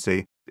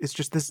presidency? It's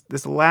just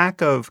this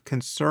lack of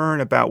concern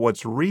about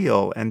what's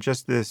real and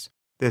just this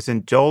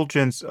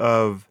indulgence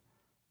of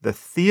the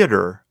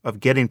theater of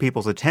getting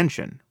people's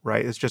attention,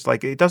 right? It's just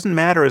like, it doesn't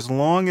matter as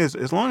long as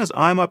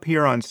I'm up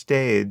here on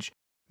stage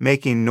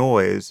making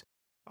noise,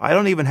 I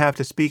don't even have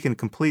to speak in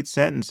complete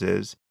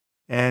sentences.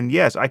 And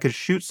yes, I could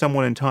shoot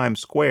someone in Times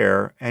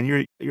Square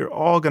and you're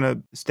all going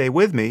to stay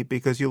with me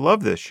because you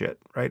love this shit,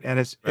 right? And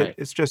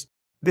it's just,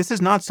 this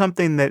is not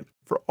something that,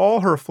 for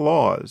all her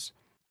flaws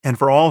and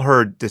for all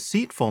her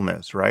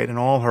deceitfulness, right, and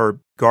all her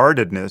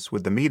guardedness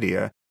with the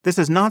media, this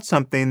is not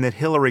something that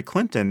Hillary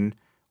Clinton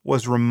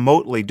was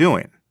remotely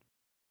doing.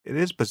 It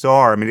is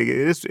bizarre. I mean,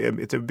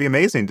 it would be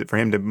amazing for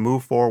him to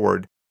move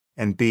forward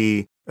and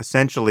be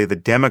essentially the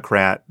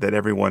Democrat that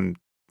everyone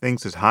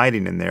thinks is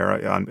hiding in there,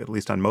 at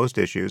least on most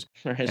issues,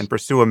 right, and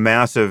pursue a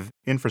massive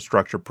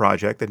infrastructure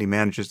project that he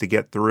manages to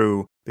get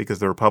through because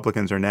the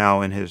Republicans are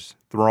now in his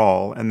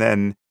thrall, and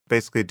then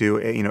basically do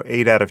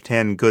 8 out of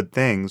 10 good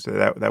things.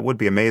 That would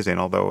be amazing.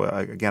 Although,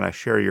 again, I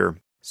share your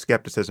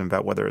skepticism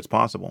about whether it's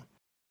possible.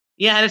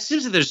 Yeah, and it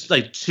seems that there's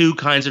like two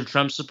kinds of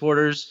Trump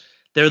supporters.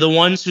 They're the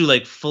ones who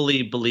like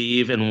fully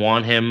believe and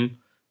want him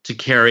to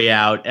carry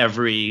out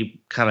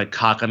every kind of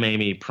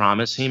cockamamie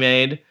promise he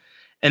made.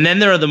 And then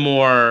there are the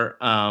more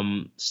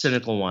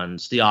cynical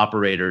ones, the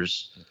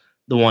operators,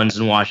 the ones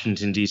in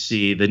Washington,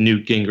 D.C., the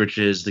Newt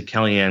Gingriches, the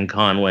Kellyanne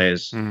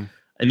Conways. Mm.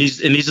 And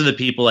these are the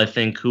people, I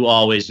think, who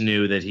always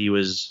knew that he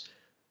was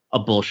a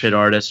bullshit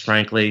artist,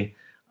 frankly,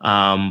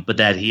 but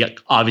that he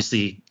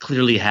obviously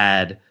clearly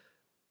had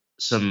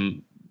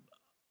some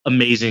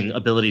amazing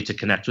ability to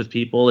connect with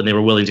people, and they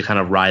were willing to kind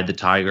of ride the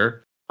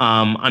tiger.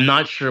 I'm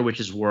not sure which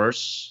is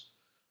worse,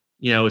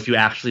 if you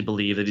actually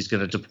believe that he's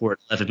going to deport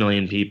 11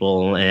 million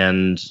people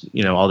and,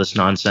 all this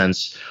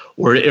nonsense,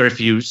 or if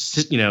you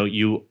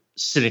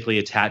cynically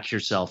attach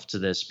yourself to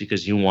this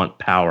because you want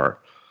power.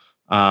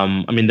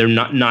 I mean,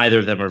 neither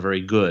of them are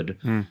very good.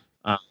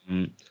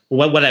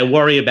 What I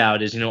worry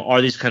about is,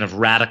 are these kind of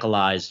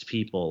radicalized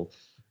people,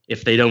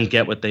 if they don't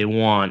get what they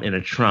want in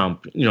a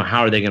Trump,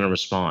 how are they going to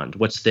respond?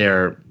 What's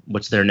their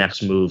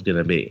next move going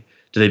to be?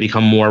 Do they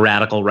become more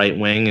radical right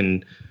wing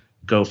and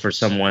go for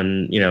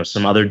someone,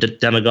 some other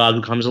demagogue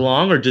who comes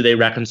along, or do they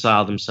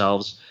reconcile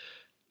themselves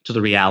to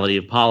the reality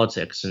of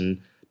politics and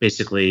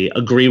basically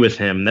agree with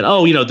him that,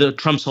 the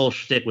Trump's whole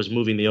shtick was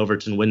moving the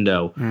Overton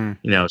window,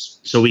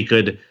 so we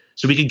could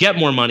get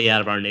more money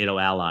out of our NATO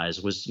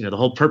allies. Was, the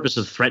whole purpose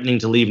of threatening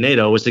to leave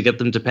NATO was to get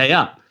them to pay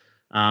up.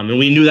 And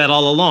we knew that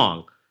all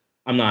along.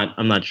 I'm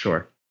not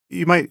sure.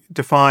 You might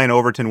define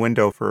Overton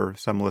window for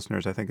some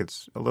listeners. I think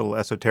it's a little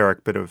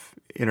esoteric bit of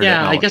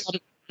internet knowledge. I guess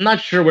I'm not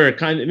sure where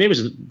maybe it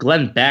was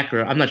Glenn Beck,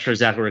 or I'm not sure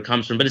exactly where it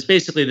comes from, but it's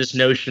basically this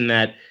notion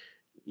that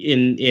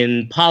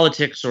in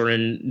politics or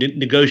in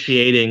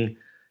negotiating,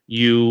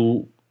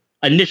 you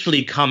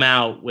initially come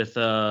out with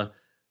an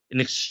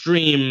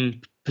extreme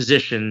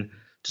position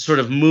to sort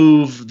of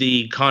move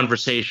the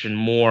conversation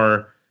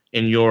more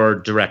in your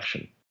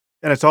direction.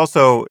 And it's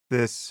also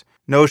this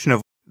notion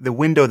of the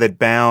window that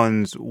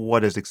bounds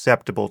what is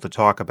acceptable to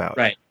talk about.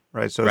 Right.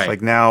 So it's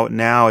like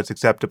now it's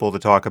acceptable to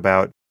talk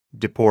about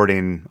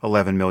deporting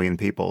 11 million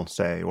people,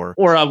 say, or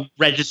a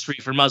registry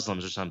for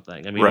Muslims or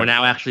something. I mean, We're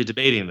now actually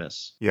debating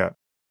this. Yeah.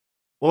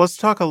 Well, let's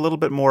talk a little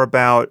bit more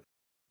about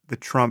the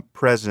Trump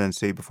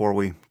presidency before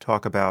we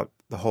talk about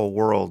the whole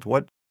world.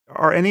 What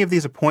are any of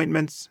these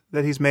appointments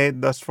that he's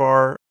made thus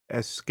far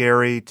as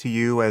scary to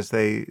you as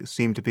they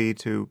seem to be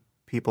to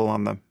people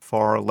on the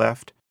far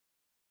left?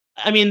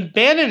 I mean,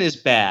 Bannon is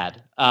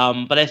bad,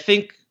 but I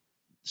think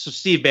so.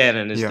 Steve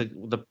Bannon is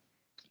the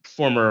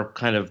former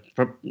kind of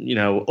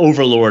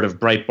overlord of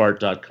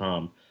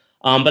Breitbart.com.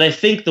 But I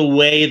think the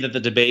way that the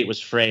debate was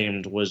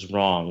framed was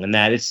wrong, and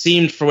that it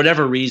seemed, for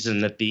whatever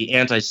reason, that the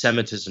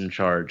anti-Semitism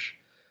charge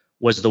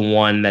was the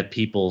one that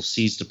people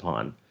seized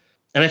upon.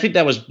 And I think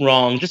that was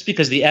wrong just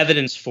because the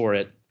evidence for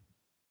it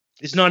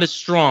is not as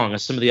strong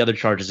as some of the other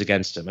charges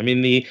against him. I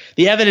mean, the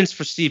evidence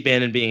for Steve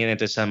Bannon being an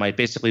anti-Semite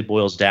basically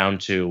boils down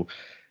to,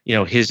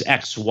 his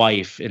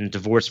ex-wife in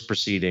divorce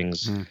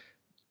proceedings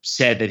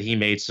said that he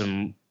made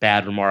some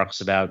bad remarks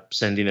about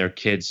sending their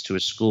kids to a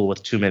school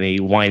with too many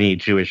whiny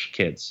Jewish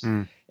kids.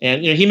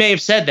 And he may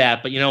have said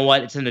that, but you know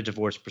what? It's in a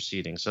divorce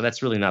proceeding, so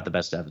that's really not the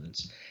best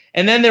evidence.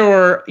 And then there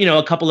were,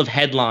 a couple of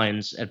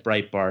headlines at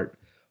Breitbart,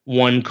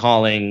 one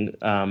calling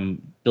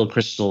Bill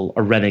Kristol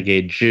a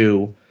renegade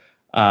Jew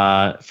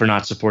for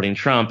not supporting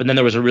Trump. And then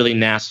there was a really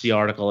nasty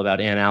article about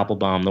Ann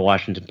Applebaum, the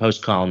Washington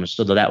Post columnist,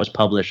 although that was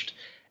published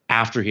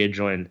after he had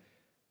joined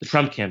the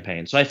Trump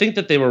campaign. So I think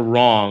that they were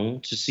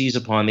wrong to seize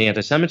upon the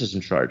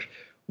anti-Semitism charge.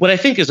 What I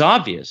think is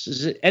obvious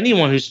is that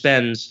anyone who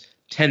spends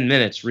 10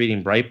 minutes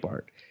reading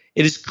Breitbart,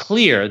 it is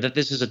clear that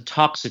this is a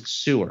toxic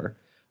sewer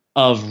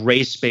of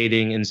race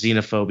baiting and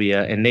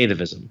xenophobia and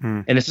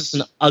nativism. And it's just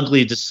an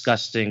ugly,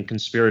 disgusting,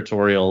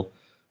 conspiratorial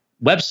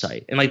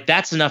website. And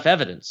that's enough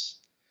evidence.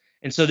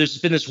 And so there's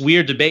been this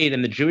weird debate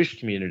in the Jewish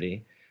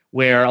community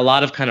where a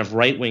lot of kind of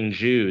right-wing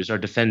Jews are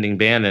defending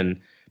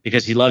Bannon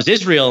because he loves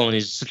Israel and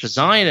he's such a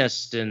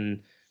Zionist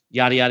and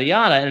yada, yada,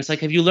 yada. And it's like,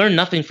 have you learned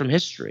nothing from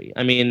history?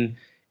 I mean,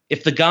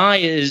 if the guy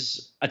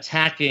is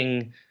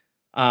attacking,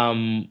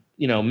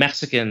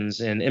 Mexicans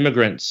and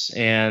immigrants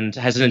and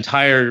has an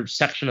entire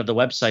section of the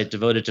website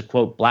devoted to,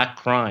 quote, black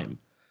crime,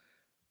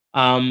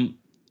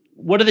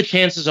 what are the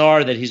chances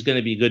are that he's going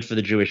to be good for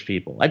the Jewish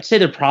people? I'd say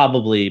they're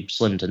probably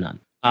slim to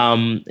none.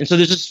 And so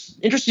there's this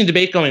interesting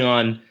debate going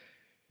on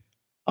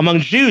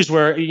among Jews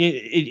where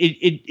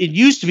it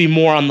used to be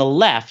more on the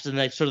left,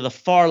 and sort of the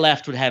far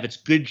left would have its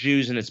good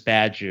Jews and its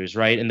bad Jews,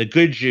 right? And the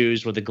good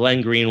Jews were the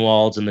Glenn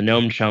Greenwalds and the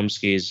Noam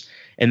Chomskys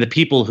and the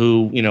people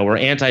who, were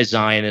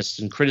anti-Zionists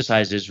and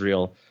criticized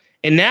Israel.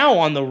 And now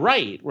on the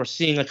right, we're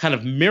seeing a kind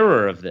of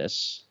mirror of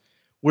this,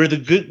 where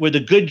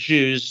the good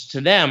Jews to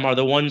them are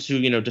the ones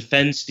who,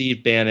 defend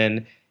Steve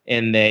Bannon,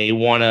 and they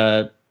want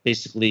to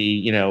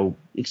basically,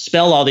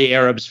 expel all the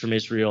Arabs from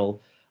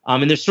Israel.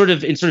 And there's sort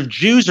of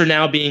Jews are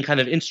now being kind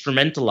of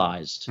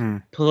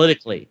instrumentalized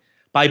politically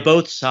by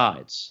both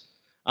sides.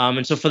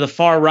 And so for the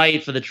far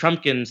right, for the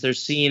Trumpkins, they're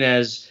seen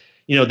as,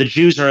 the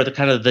Jews are the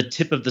kind of the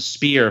tip of the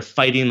spear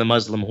fighting the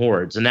Muslim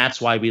hordes. And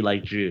that's why we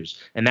like Jews.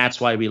 And that's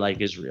why we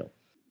like Israel.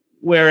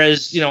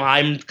 Whereas,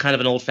 I'm kind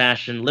of an old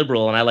fashioned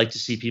liberal, and I like to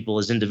see people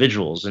as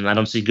individuals, and I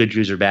don't see good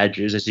Jews or bad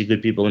Jews. I see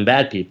good people and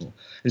bad people.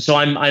 And so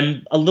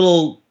I'm a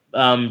little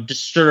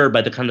disturbed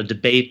by the kind of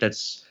debate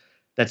that's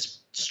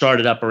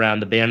started up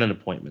around the Bannon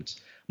appointments.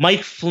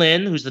 Mike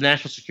Flynn, who's the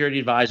national security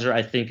advisor,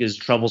 I think is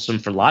troublesome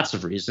for lots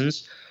of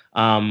reasons.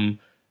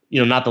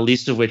 Not the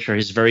least of which are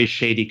his very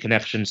shady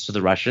connections to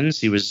the Russians.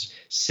 He was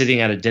sitting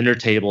at a dinner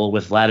table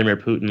with Vladimir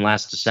Putin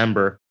last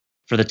December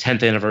for the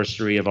 10th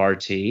anniversary of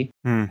RT.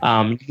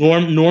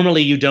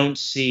 Normally, you don't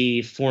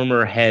see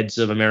former heads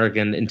of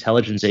American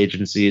intelligence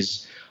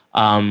agencies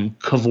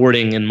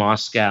cavorting in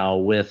Moscow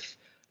with,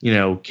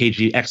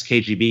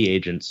 ex-KGB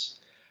agents.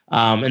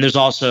 And there's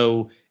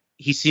also,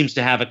 he seems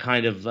to have a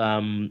kind of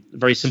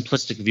very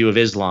simplistic view of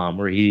Islam,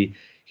 where he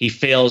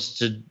fails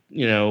to,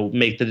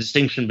 make the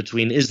distinction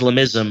between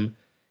Islamism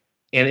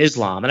and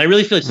Islam. And I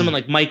really feel like someone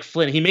like Mike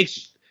Flynn, he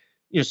makes,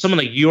 someone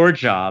like your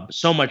job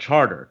so much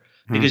harder.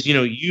 Because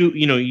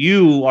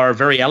you are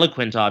very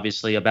eloquent,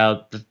 obviously,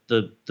 about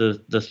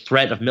the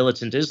threat of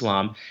militant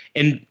Islam,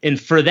 and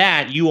for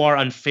that you are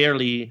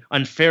unfairly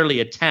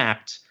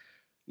attacked,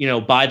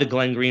 by the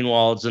Glenn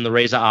Greenwalds and the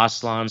Reza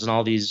Aslans and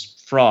all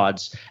these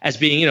frauds as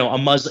being, a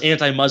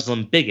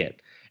anti-Muslim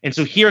bigot. And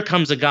so here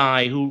comes a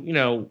guy who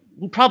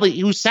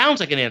who sounds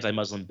like an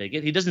anti-Muslim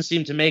bigot. He doesn't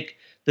seem to make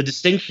the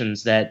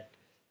distinctions that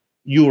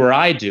you or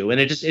I do, and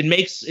it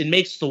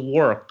makes the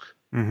work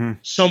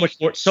so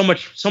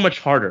much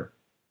harder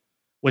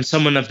when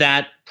someone of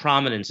that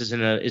prominence is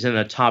in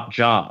a top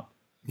job.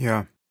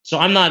 Yeah. So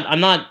I'm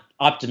not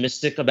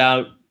optimistic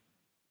about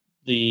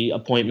the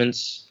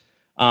appointments.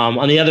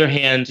 On the other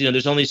hand,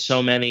 there's only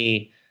so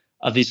many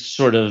of these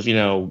sort of,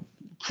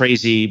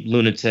 crazy,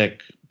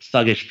 lunatic,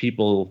 thuggish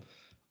people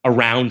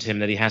around him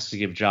that he has to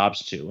give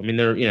jobs to. I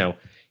mean,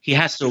 he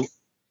has to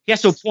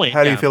appoint.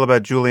 How do you feel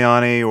about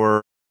Giuliani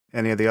or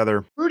any of the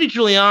other? Rudy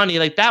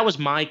Giuliani, that was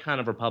my kind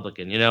of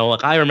Republican,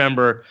 I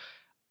remember,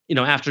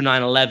 after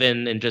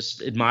 9/11 and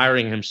just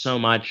admiring him so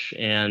much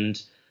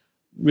and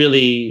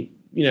really,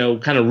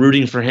 kind of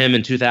rooting for him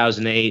in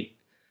 2008,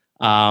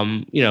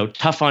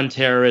 tough on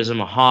terrorism,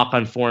 a hawk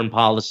on foreign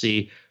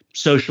policy,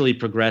 socially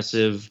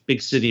progressive,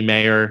 big city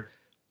mayor,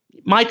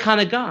 my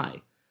kind of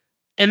guy.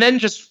 And then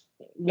just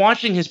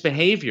watching his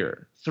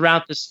behavior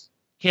throughout this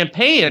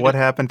campaign. What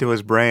happened to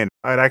his brain?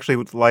 I'd actually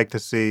would like to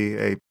see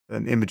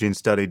an imaging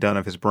study done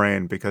of his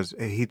brain, because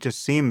he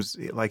just seems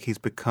like he's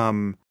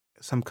become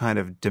some kind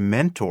of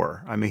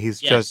dementor. I mean, he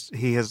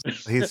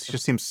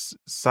just seems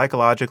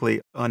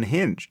psychologically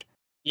unhinged.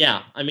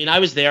 Yeah, I mean, I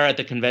was there at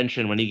the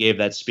convention when he gave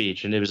that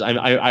speech, and it was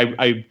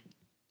it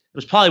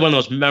was probably one of the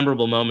most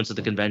memorable moments of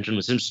the convention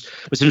was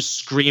him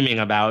screaming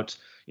about,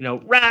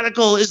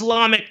 radical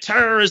Islamic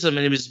terrorism,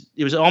 and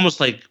it was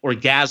almost like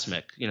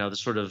orgasmic, the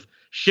sort of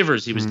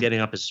shivers he was getting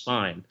up his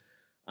spine.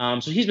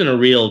 So he's been a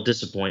real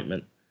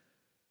disappointment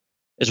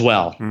as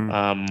well.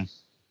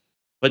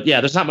 But yeah,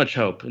 there's not much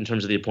hope in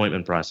terms of the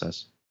appointment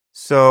process.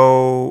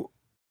 So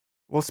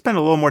we'll spend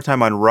a little more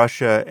time on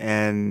Russia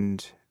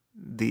and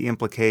the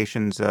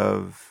implications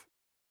of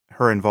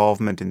her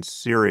involvement in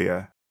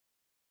Syria.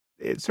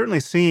 It certainly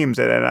seems,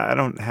 and I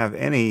don't have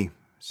any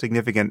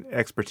significant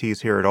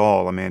expertise here at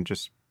all, I mean,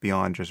 just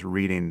beyond just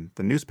reading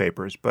the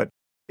newspapers, but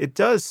it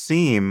does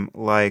seem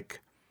like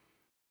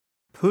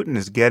Putin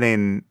is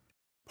getting,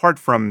 apart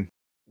from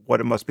what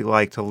it must be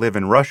like to live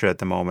in Russia at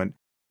the moment,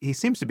 he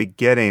seems to be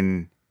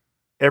getting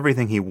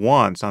everything he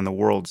wants on the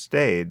world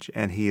stage,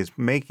 and he is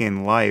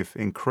making life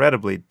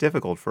incredibly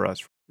difficult for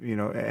us,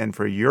 and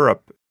for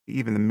Europe.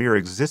 Even the mere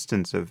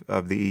existence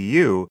of the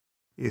EU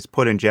is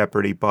put in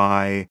jeopardy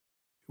by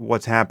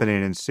what's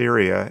happening in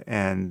Syria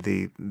and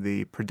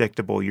the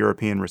predictable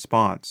European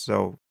response.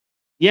 So,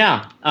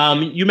 yeah,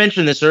 you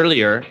mentioned this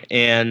earlier,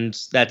 and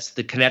that's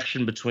the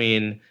connection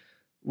between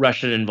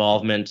Russian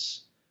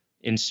involvement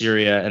in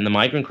Syria and the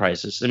migrant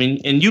crisis. I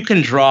mean, and you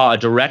can draw a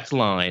direct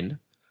line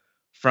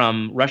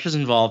from Russia's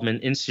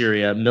involvement in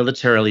Syria,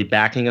 militarily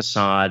backing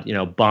Assad,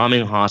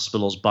 bombing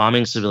hospitals,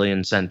 bombing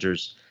civilian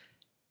centers,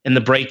 and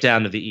the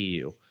breakdown of the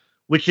EU,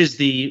 which is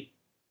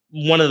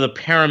one of the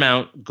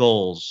paramount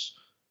goals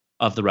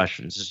of the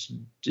Russians,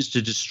 is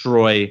to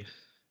destroy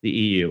the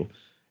EU.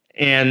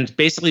 And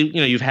basically,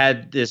 you've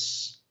had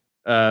this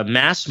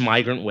mass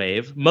migrant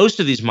wave. Most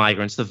of these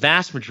migrants, the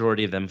vast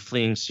majority of them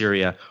fleeing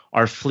Syria,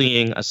 are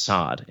fleeing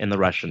Assad and the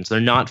Russians. They're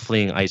not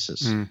fleeing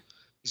ISIS.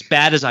 As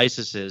bad as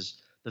ISIS is,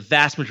 the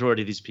vast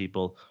majority of these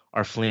people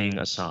are fleeing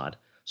Assad.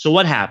 So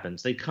what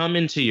happens? They come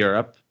into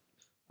Europe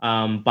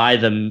by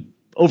them.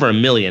 Over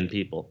 1 million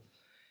people.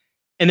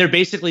 And they're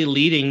basically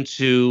leading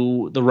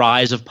to the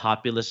rise of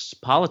populist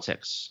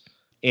politics.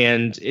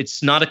 And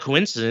it's not a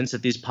coincidence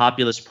that these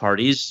populist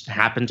parties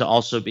happen to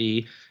also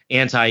be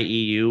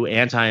anti-EU,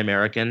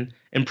 anti-American,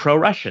 and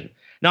pro-Russian.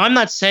 Now, I'm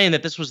not saying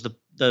that this was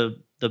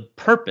the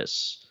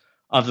purpose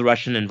of the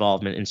Russian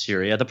involvement in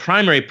Syria. The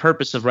primary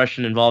purpose of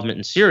Russian involvement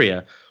in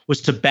Syria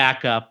was to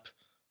back up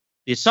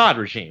the Assad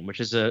regime, which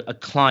is a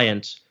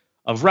client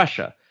of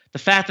Russia. The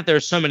fact that there are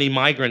so many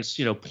migrants,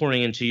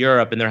 pouring into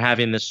Europe and they're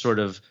having this sort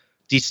of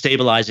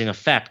destabilizing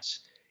effect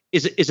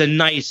is a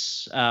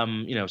nice,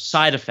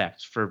 side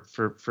effect for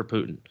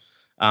Putin.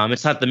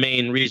 It's not the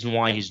main reason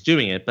why he's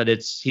doing it, but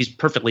he's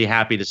perfectly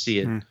happy to see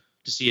it,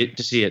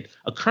 to see it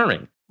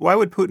occurring. Why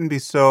would Putin be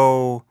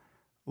so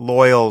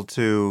loyal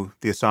to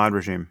the Assad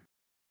regime?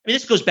 I mean,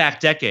 this goes back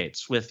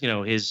decades with,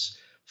 his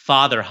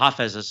father,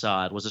 Hafez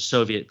Assad, was a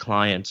Soviet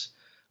client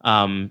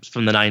from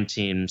the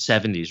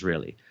 1970s,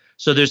 really.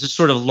 So there's this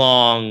sort of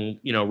long,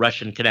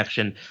 Russian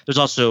connection. There's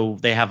also,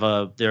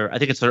 I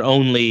think it's their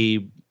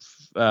only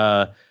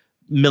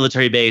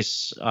military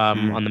base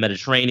on the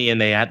Mediterranean.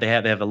 They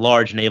have a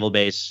large naval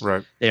base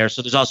there.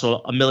 So there's also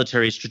a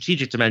military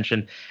strategic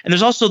dimension. And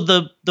there's also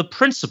the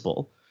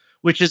principle,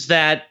 which is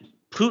that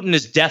Putin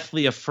is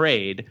deathly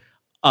afraid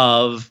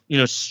of,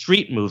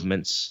 street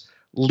movements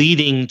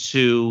leading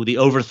to the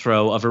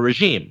overthrow of a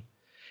regime.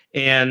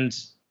 And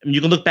you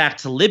can look back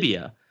to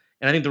Libya.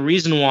 And I think the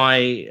reason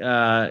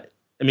why,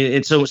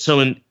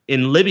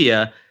 in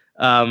Libya,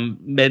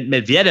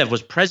 Medvedev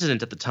was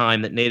president at the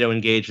time that NATO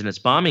engaged in its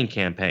bombing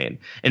campaign.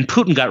 And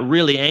Putin got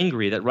really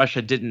angry that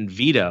Russia didn't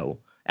veto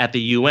at the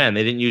UN.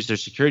 They didn't use their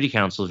Security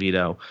Council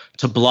veto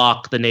to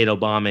block the NATO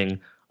bombing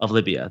of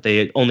Libya.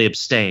 They only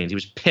abstained. He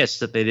was pissed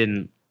that they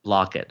didn't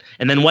block it.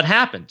 And then what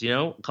happened?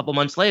 A couple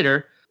months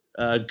later,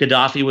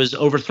 Gaddafi was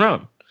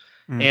overthrown.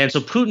 And so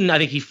Putin, I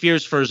think he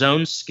fears for his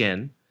own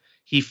skin.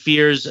 He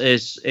fears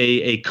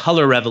a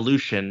color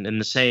revolution in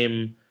the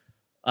same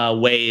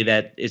way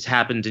that it's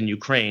happened in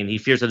Ukraine. He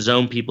fears that his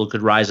own people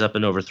could rise up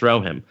and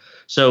overthrow him.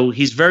 So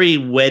he's very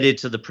wedded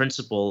to the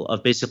principle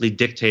of basically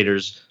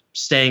dictators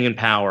staying in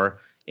power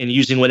and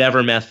using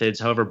whatever methods,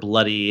 however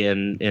bloody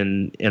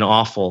and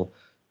awful,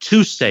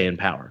 to stay in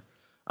power.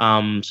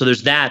 So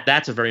there's that.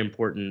 That's a very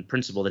important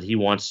principle that he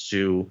wants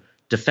to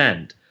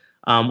defend.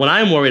 What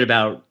I'm worried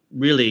about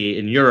really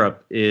in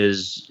Europe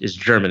is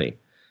Germany.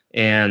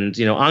 And,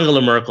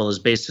 Angela Merkel is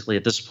basically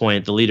at this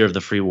point the leader of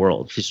the free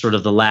world. She's sort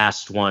of the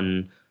last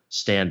one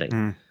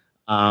standing.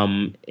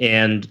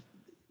 And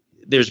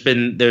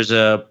there's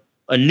a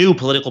new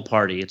political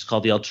party. It's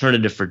called the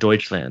Alternative for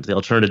Deutschland, the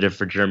Alternative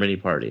for Germany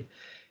party.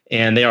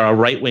 And they are a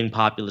right-wing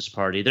populist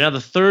party. They're now the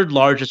third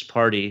largest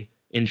party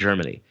in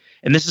Germany.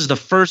 And this is the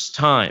first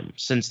time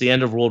since the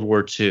end of World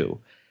War II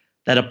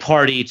that a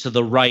party to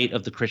the right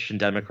of the Christian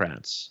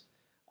Democrats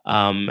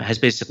has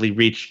basically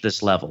reached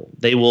this level.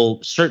 They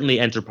will certainly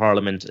enter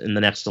parliament in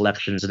the next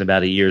elections in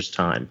about a year's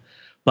time.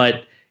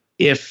 But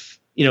if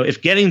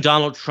getting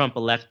Donald Trump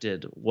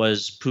elected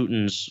was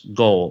Putin's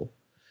goal,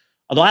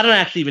 although I don't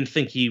actually even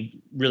think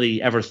he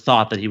really ever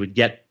thought that he would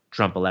get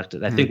Trump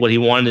elected. I think what he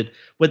wanted,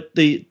 what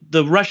the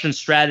Russian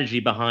strategy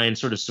behind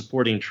sort of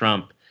supporting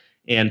Trump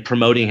and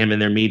promoting him in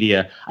their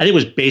media, I think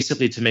was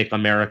basically to make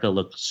America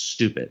look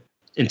stupid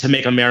and to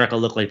make America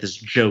look like this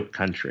joke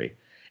country.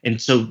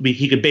 And so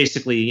he could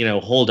basically,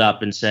 hold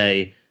up and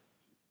say,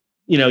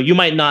 you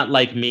might not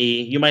like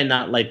me, you might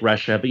not like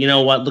Russia, but you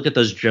know what? Look at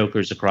those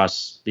jokers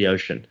across the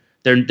ocean.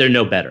 They're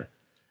no better.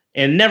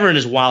 And never in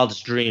his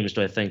wildest dreams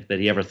do I think that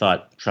he ever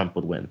thought Trump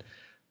would win.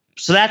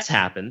 So that's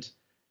happened.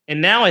 And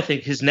now I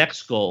think his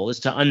next goal is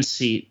to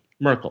unseat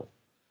Merkel.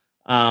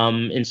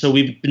 And so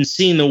we've been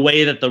seeing the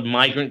way that the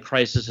migrant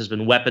crisis has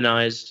been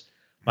weaponized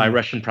by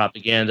Russian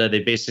propaganda.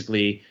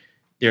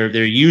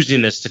 They're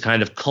using this to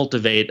kind of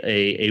cultivate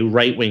a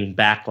right-wing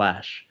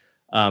backlash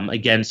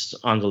against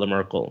Angela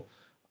Merkel.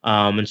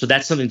 And so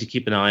that's something to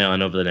keep an eye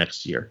on over the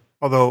next year.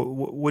 Although,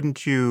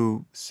 wouldn't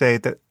you say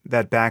that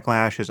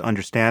backlash is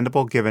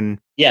understandable given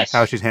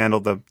how she's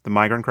handled the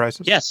migrant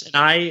crisis? Yes, and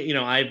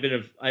I've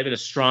been a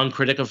strong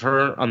critic of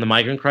her on the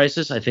migrant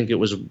crisis. I think it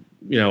was,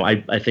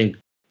 I think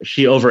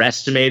she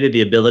overestimated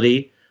the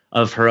ability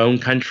of her own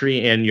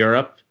country and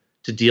Europe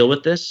to deal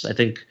with this. I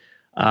think,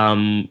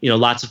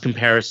 lots of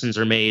comparisons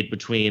are made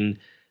between,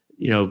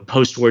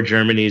 post-war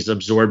Germany's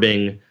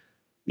absorbing,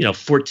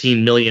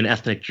 14 million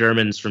ethnic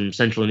Germans from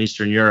Central and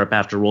Eastern Europe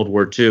after World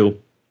War II.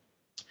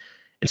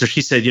 And so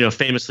she said,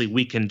 famously,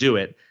 we can do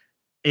it.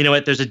 You know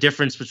what? There's a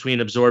difference between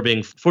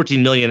absorbing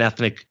 14 million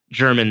ethnic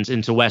Germans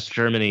into West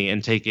Germany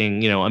and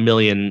taking, 1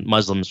 million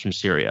Muslims from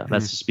Syria.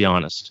 Let's just be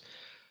honest.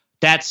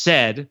 That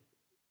said,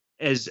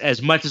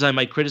 as much as I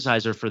might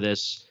criticize her for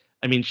this,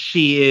 I mean,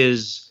 she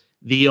is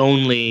the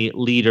only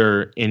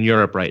leader in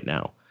Europe right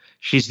now.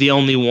 She's the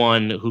only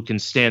one who can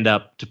stand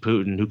up to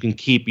Putin, who can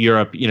keep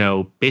Europe,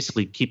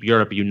 basically keep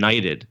Europe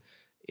united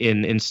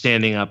in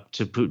standing up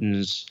to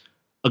Putin's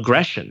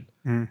aggression.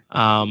 And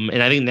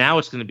I think now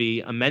it's going to be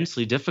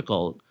immensely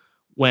difficult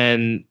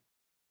when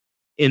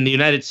in the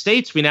United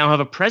States, we now have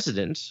a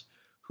president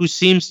who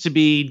seems to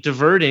be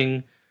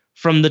diverting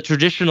from the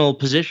traditional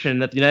position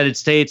that the United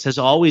States has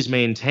always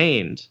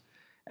maintained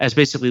as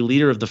basically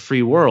leader of the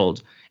free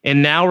world.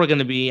 And now we're going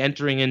to be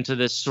entering into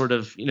this sort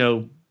of,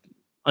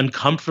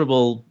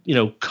 uncomfortable,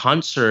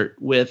 concert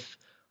with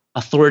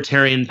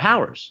authoritarian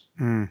powers.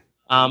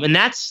 And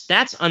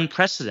that's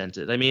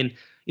unprecedented. I mean,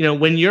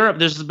 when Europe,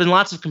 there's been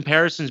lots of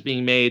comparisons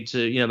being made to,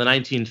 the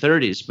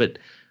 1930s, but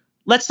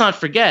let's not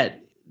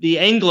forget the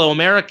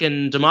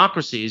Anglo-American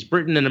democracies,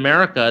 Britain and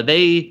America,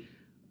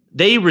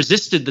 they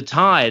resisted the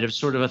tide of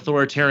sort of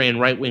authoritarian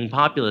right-wing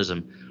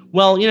populism.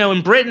 Well,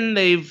 in Britain,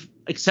 they've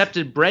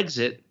accepted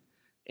Brexit,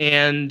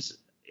 and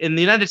in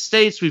the United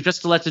States, we've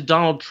just elected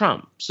Donald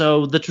Trump.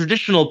 So the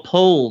traditional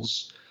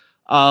poles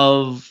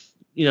of,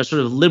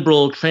 sort of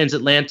liberal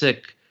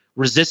transatlantic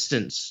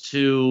resistance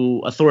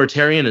to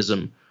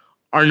authoritarianism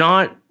are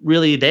not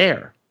really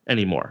there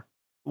anymore.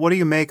 What do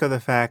you make of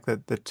the fact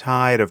that the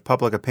tide of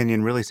public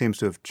opinion really seems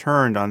to have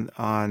turned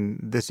on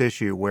this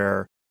issue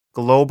where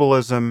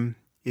globalism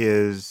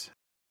is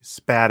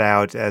spat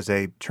out as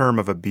a term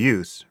of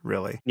abuse,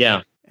 really?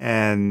 Yeah.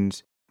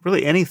 And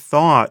really any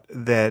thought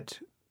that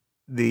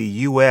the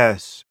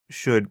U.S.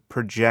 should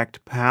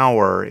project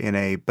power in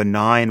a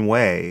benign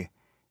way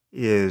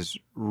is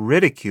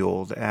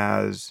ridiculed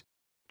as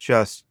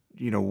just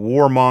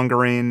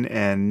warmongering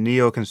and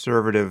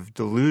neoconservative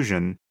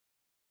delusion.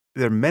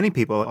 There are many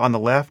people on the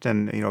left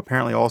and,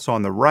 apparently also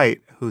on the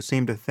right who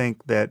seem to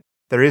think that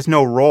there is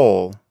no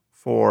role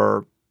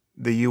for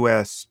the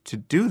U.S. to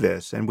do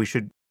this, and we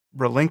should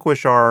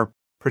relinquish our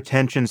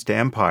pretensions to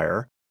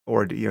empire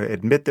or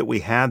admit that we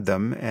had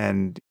them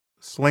and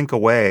slink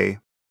away,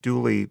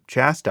 duly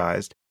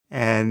chastised,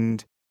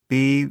 and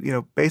be,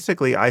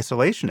 basically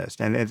isolationist.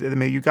 And I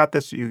mean, you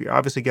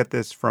obviously get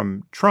this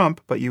from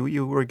Trump, but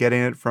you were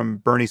getting it from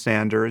Bernie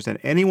Sanders, and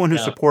anyone who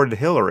supported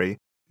Hillary,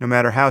 no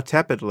matter how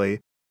tepidly,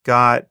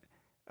 got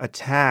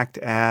attacked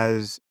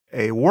as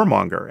a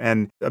warmonger.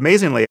 And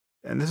amazingly,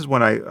 and this is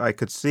when I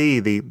could see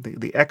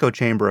the echo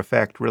chamber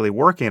effect really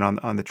working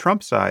on the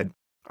Trump side,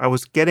 I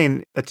was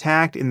getting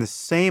attacked in the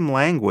same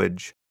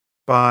language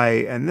by,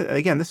 and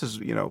again, this is,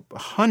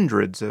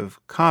 hundreds of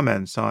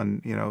comments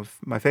on,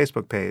 my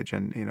Facebook page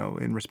and,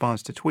 in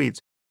response to tweets,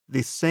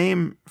 the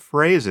same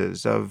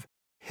phrases of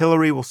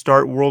Hillary will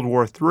start World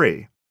War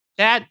III.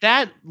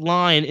 That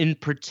line in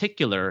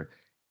particular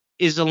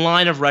is a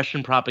line of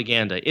Russian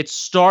propaganda. It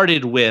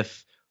started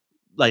with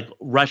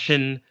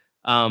Russian,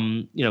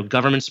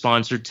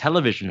 government-sponsored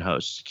television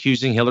hosts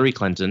accusing Hillary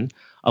Clinton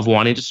of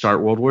wanting to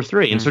start World War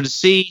III. And so to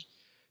see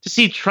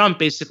Trump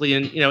basically,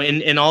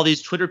 and all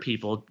these Twitter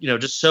people,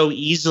 just so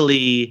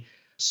easily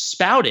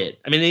spout it.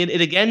 I mean,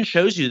 it again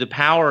shows you the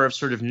power of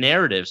sort of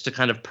narratives to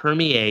kind of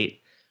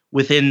permeate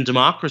within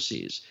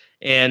democracies.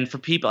 And for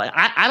people,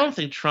 I don't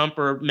think Trump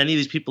or many of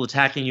these people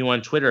attacking you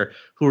on Twitter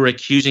who are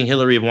accusing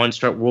Hillary of wanting to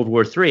start World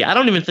War III, I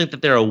don't even think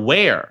that they're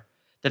aware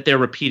that they're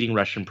repeating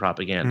Russian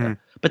propaganda.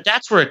 But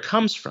that's where it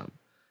comes from.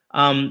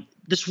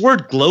 This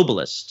word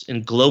globalist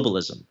and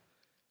globalism,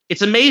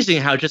 it's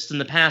amazing how just in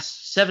the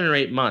past 7 or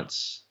 8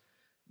 months,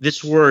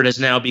 this word has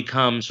now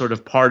become sort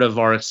of part of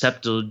our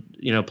accepted,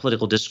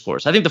 political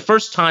discourse. I think the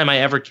first time I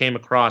ever came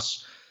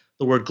across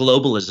the word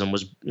globalism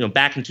was,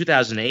 back in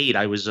 2008.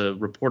 I was a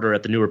reporter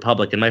at the New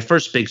Republic, and my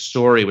first big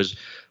story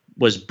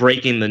was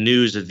breaking the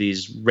news of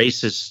these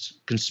racist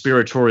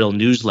conspiratorial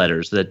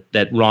newsletters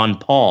that Ron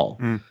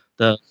Paul,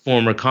 the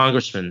former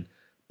congressman,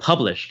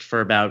 published for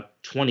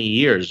about 20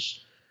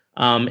 years.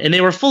 And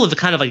they were full of the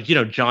kind of like,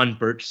 John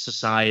Birch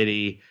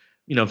Society,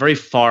 very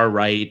far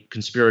right,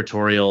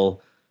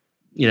 conspiratorial,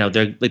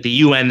 they're like the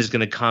UN is going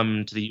to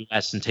come to the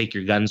US and take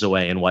your guns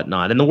away and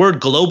whatnot. And the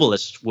word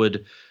globalist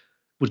would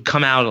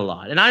come out a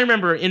lot. And I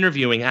remember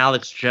interviewing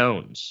Alex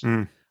Jones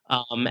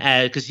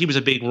because he was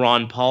a big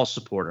Ron Paul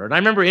supporter. And I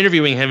remember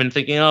interviewing him and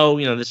thinking,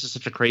 this is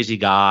such a crazy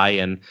guy.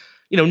 And,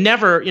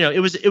 never, it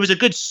was a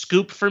good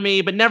scoop for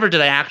me, but never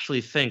did I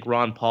actually think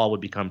Ron Paul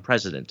would become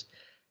president.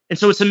 And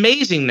so it's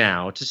amazing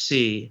now to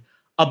see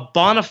a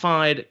bona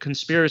fide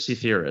conspiracy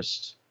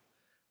theorist,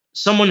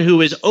 someone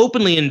who is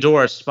openly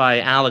endorsed by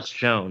Alex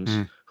Jones,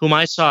 whom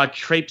I saw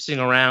traipsing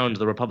around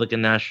the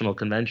Republican National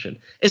Convention,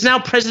 is now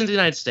president of the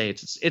United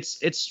States.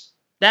 It's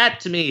that,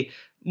 to me,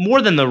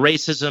 more than the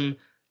racism,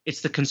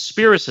 it's the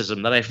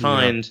conspiracism that I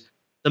find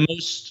the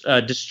most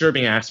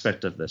disturbing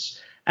aspect of this.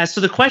 As to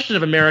the question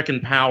of American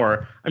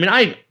power, I mean,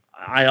 I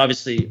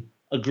obviously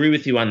agree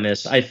with you on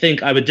this. I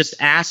think I would just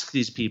ask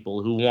these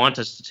people who want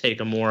us to take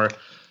a more,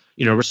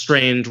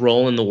 restrained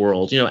role in the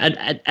world,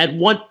 at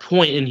what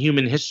point in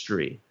human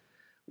history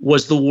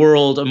was the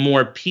world a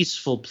more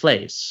peaceful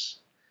place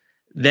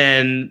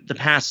than the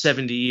past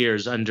 70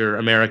 years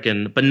under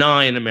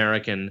benign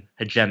American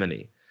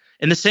hegemony?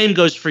 And the same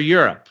goes for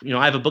Europe.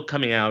 I have a book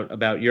coming out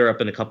about Europe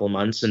in a couple of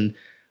months, and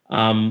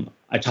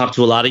I talk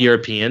to a lot of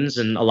Europeans,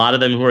 and a lot of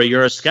them who are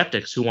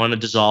Eurosceptics who want to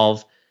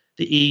dissolve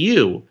the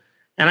EU.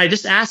 And I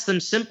just ask them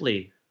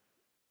simply,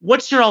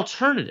 what's your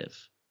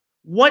alternative?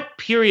 What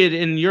period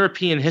in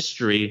European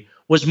history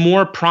was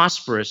more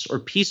prosperous or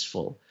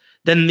peaceful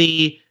than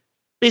the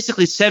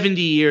basically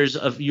 70 years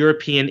of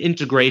European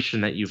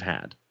integration that you've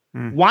had?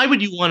 Why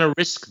would you want to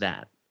risk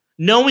that?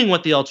 Knowing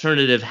what the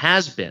alternative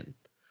has been,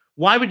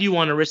 why would you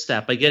want to risk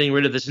that by getting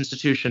rid of this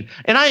institution?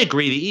 And I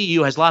agree, the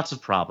EU has lots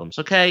of problems,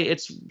 okay?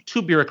 It's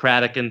too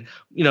bureaucratic, and,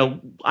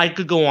 I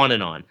could go on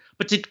and on.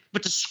 But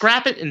to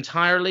scrap it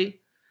entirely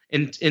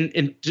and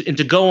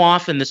to go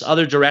off in this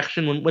other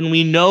direction when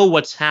we know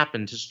what's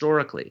happened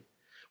historically.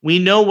 We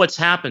know what's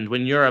happened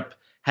when Europe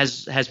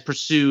has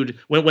pursued,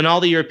 when all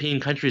the European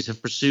countries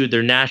have pursued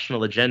their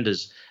national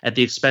agendas at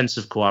the expense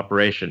of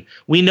cooperation.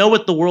 We know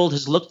what the world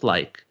has looked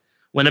like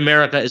when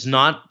America is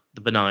not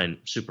the benign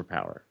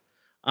superpower.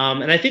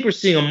 And I think we're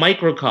seeing a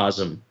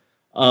microcosm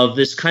of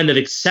this kind of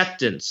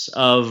acceptance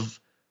of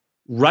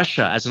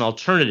Russia as an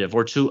alternative,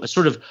 or to a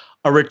sort of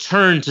a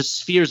return to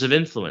spheres of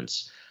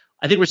influence.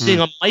 I think we're seeing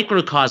a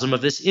microcosm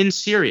of this in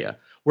Syria,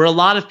 where a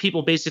lot of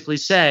people basically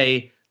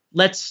say,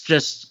 let's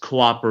just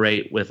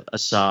cooperate with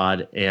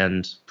Assad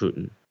and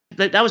Putin.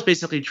 That was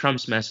basically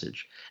Trump's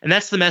message. And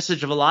that's the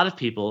message of a lot of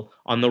people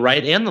on the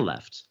right and the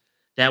left,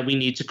 that we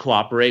need to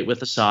cooperate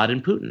with Assad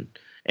and Putin.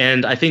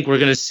 And I think we're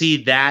going to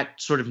see that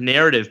sort of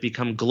narrative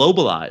become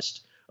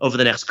globalized over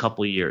the next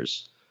couple of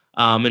years.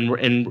 And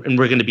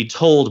we're going to be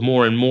told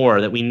more and more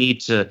that we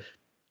need to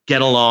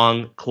get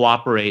along,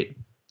 cooperate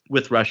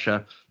with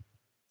Russia,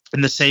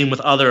 and the same with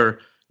other,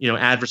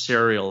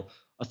 adversarial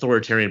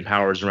authoritarian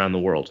powers around the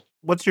world.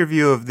 What's your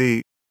view of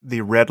the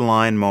red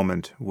line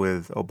moment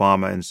with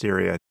Obama in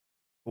Syria?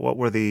 What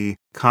were the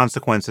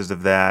consequences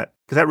of that?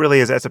 Because that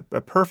really that's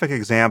a perfect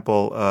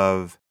example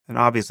of an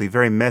obviously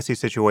very messy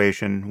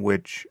situation,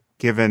 which,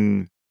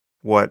 given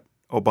what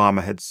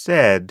Obama had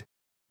said,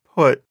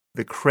 put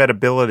the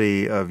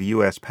credibility of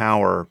U.S.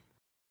 power,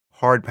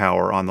 hard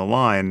power, on the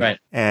line. Right.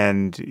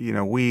 And,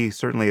 we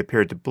certainly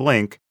appeared to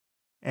blink.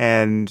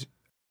 And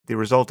the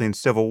resulting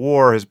civil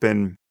war has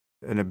been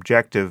an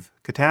objective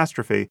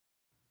catastrophe.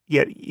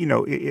 Yet,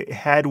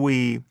 had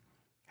we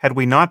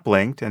not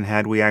blinked, and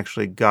had we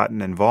actually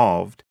gotten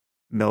involved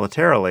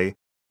militarily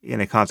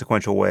in a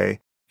consequential way,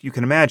 you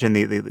can imagine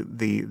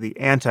the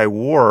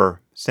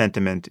anti-war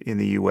sentiment in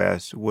the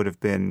U.S. would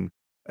have been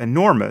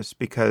enormous,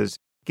 because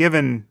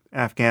given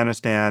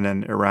Afghanistan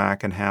and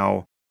Iraq and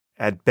how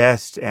at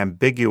best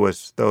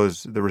ambiguous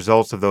the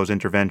results of those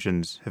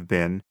interventions have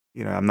been,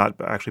 I'm not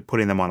actually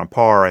putting them on a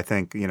par. I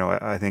think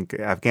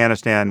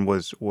Afghanistan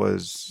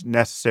was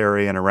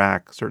necessary and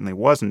Iraq certainly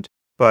wasn't.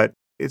 But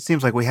it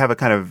seems like we have a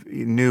kind of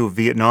new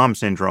Vietnam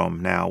syndrome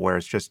now, where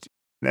it's just,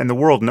 and the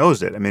world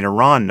knows it. I mean,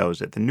 Iran knows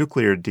it. The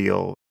nuclear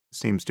deal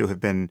seems to have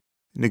been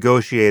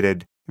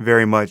negotiated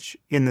very much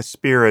in the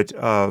spirit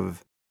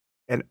of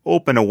an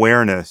open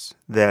awareness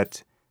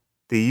that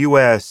the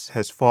U.S.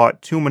 has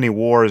fought too many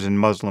wars in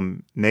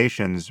Muslim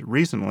nations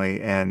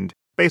recently, and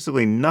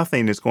basically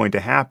nothing is going to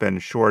happen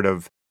short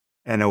of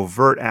an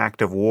overt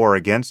act of war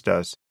against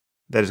us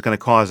that is going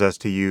to cause us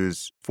to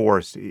use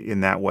force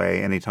in that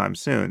way anytime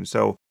soon.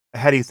 So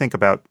how do you think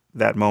about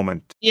that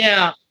moment?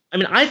 Yeah. I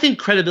mean, I think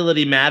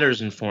credibility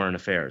matters in foreign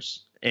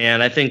affairs.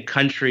 And I think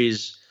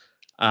countries,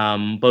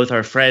 both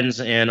our friends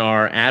and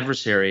our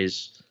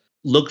adversaries,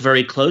 look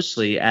very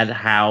closely at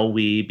how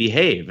we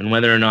behave and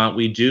whether or not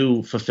we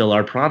do fulfill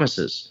our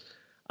promises.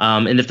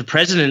 And if the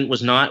president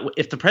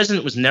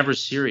was never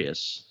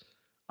serious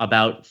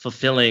about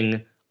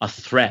fulfilling a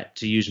threat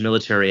to use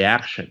military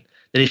action,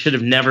 then he should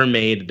have never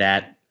made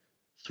that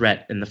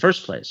threat in the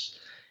first place.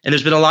 And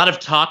there's been a lot of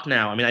talk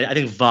now. I mean, I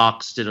think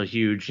Vox did a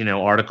huge,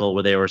 article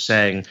where they were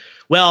saying,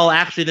 well,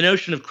 actually, the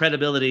notion of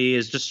credibility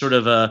is just sort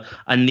of a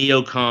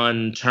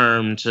neocon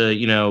term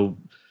to,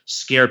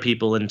 scare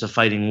people into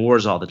fighting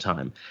wars all the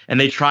time. And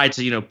they tried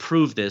to,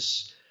 prove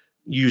this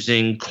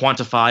using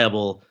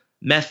quantifiable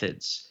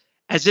methods,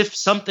 as if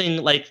something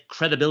like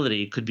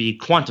credibility could be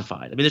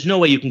quantified. I mean, there's no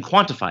way you can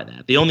quantify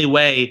that. The only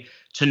way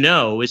to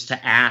know is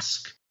to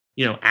ask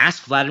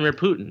Vladimir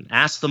Putin,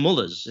 ask the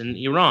mullahs in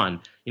Iran,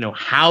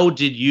 how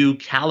did you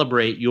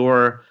calibrate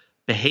your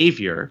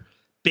behavior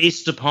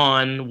based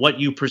upon what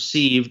you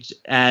perceived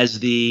as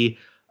the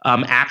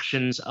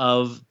actions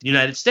of the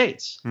United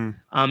States?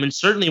 And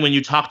certainly when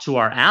you talk to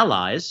our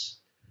allies,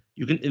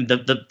 you can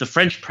the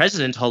French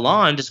president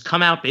Hollande has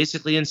come out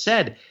basically and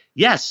said,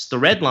 yes, the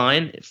red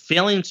line,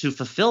 failing to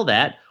fulfill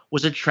that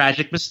was a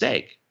tragic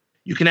mistake.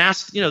 You can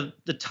ask, the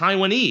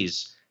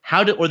Taiwanese,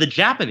 or the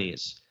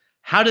Japanese,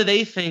 how do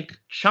they think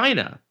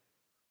China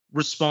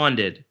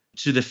responded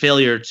to the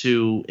failure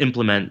to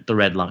implement the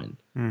red line?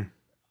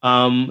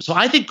 So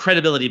I think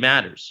credibility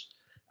matters.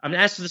 I'm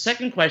as to the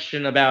second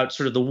question about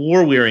sort of the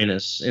war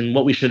weariness and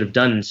what we should have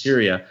done in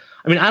Syria.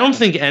 I mean, I don't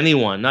think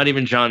anyone, not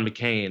even John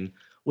McCain,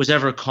 was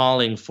ever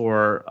calling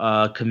for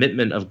a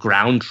commitment of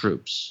ground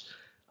troops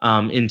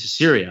into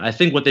Syria. I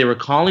think what they were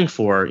calling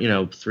for,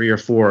 3 or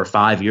 4 or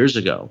 5 years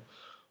ago,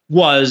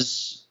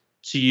 was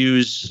to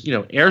use,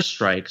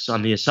 airstrikes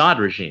on the Assad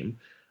regime,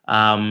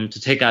 to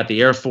take out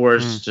the Air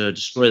Force, to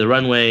destroy the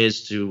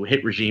runways, to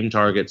hit regime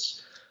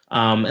targets.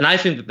 And I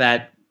think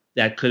that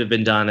could have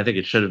been done. I think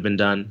it should have been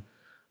done.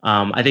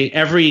 I think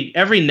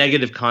every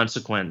negative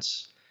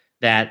consequence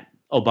that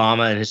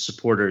Obama and his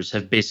supporters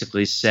have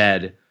basically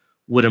said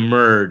would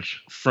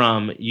emerge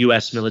from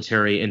U.S.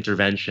 military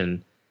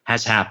intervention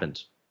has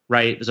happened,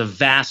 right? There's a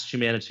vast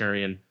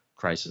humanitarian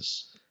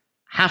crisis.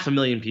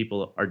 500,000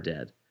 people are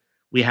dead.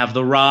 We have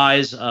the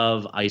rise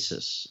of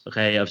ISIS,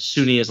 of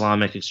Sunni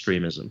Islamic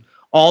extremism.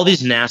 All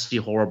these nasty,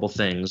 horrible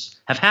things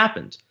have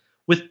happened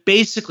with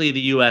basically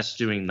the U.S.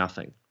 doing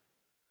nothing.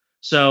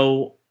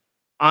 So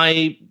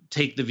I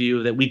take the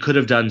view that we could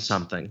have done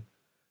something,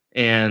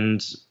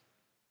 and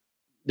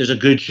there's a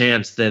good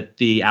chance that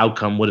the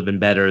outcome would have been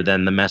better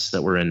than the mess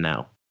that we're in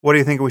now. What do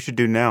you think we should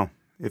do now,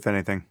 if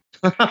anything?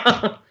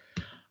 I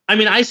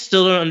mean, I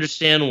still don't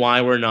understand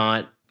why we're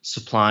not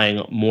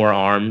supplying more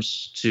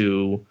arms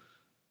to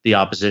the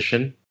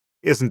opposition.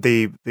 Isn't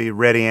the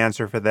ready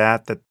answer for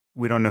that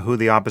we don't know who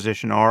the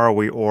opposition are,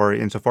 or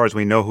insofar as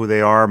we know who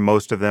they are,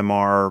 most of them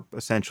are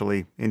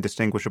essentially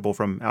indistinguishable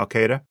from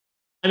Al-Qaeda?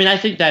 I mean, I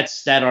think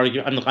that's that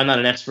argument. I'm not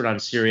an expert on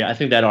Syria. I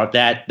think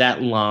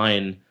that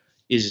line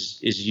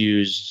is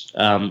used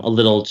a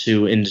little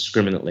too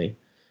indiscriminately.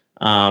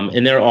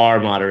 And there are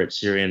moderate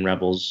Syrian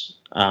rebels.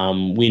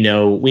 We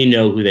know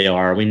who they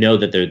are. We know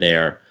that they're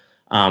there.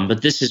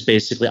 But this is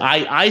basically,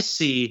 I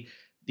see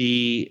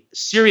the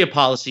Syria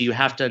policy, you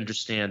have to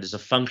understand, is a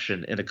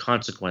function and a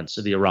consequence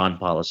of the Iran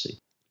policy.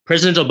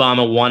 President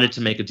Obama wanted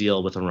to make a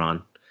deal with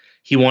Iran.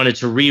 He wanted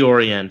to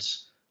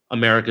reorient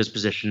America's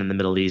position in the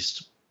Middle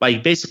East by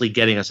basically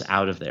getting us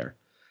out of there.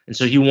 And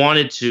so he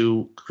wanted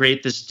to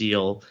create this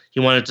deal.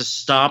 He wanted to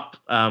stop,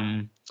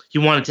 he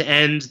wanted to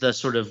end the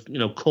sort of,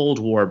 Cold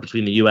War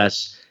between the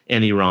U.S.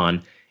 and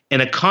Iran.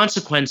 And a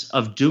consequence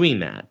of doing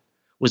that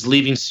was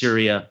leaving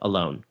Syria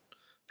alone,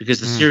 because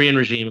the Syrian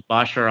regime of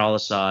Bashar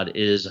al-Assad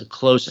is a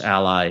close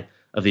ally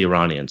of the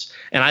Iranians.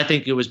 And I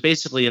think it was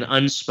basically an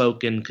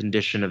unspoken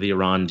condition of the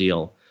Iran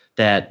deal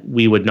that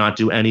we would not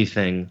do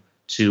anything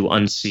to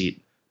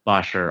unseat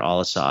Bashar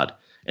al-Assad.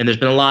 And there's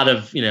been a lot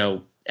of,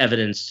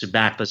 evidence to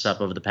back this up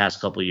over the past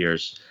couple of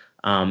years.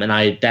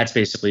 And that's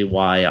basically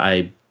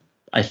why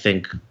I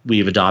think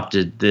we've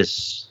adopted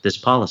this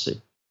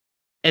policy.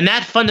 And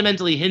that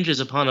fundamentally hinges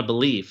upon a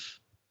belief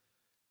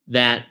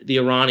that the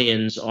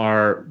Iranians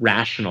are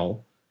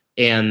rational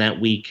and that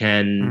we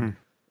can,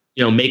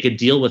 make a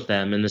deal with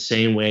them in the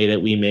same way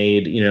that we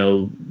made,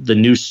 the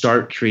New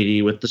START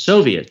treaty with the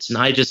Soviets. And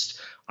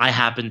I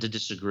happen to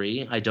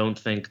disagree. I don't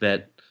think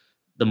that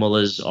the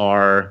mullahs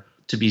are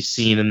to be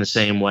seen in the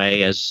same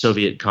way as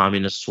Soviet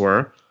communists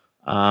were.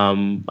 I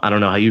don't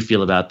know how you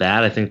feel about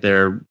that. I think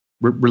they're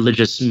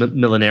religious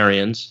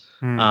millenarians,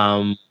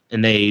 and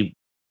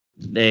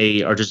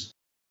they are just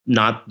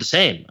not the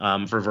same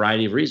for a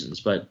variety of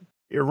reasons. But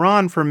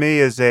Iran, for me,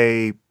 is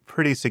a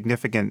pretty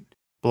significant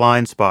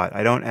blind spot.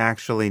 I don't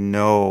actually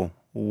know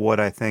what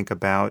I think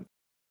about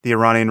the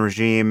Iranian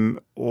regime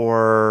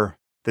or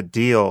the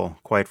deal,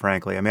 quite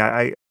frankly. I mean,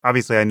 I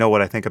obviously I know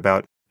what I think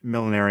about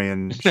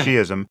millenarian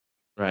Shiism,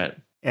 Right.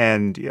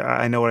 and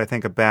I know what I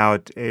think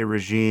about a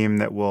regime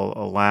that will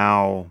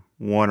allow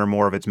one or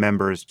more of its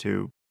members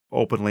to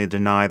openly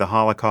deny the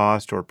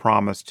Holocaust or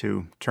promise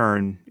to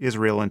turn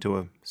Israel into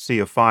a sea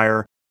of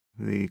fire.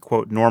 The,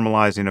 quote,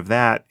 normalizing of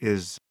that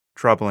is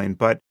troubling.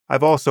 But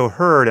I've also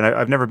heard, and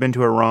I've never been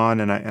to Iran,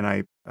 and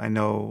I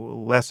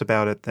know less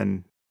about it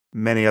than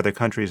many other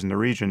countries in the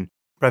region,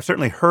 but I've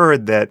certainly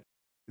heard that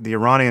the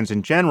Iranians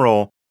in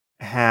general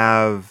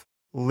have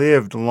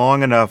lived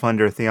long enough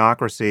under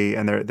theocracy,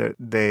 and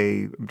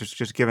they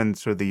just given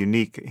sort of the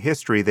unique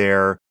history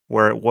there,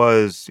 where it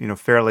was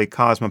fairly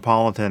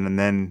cosmopolitan,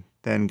 and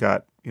then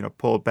got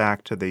pulled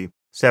back to the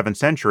 7th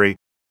century.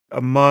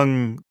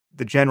 Among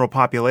the general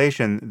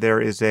population,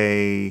 there is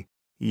a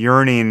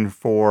yearning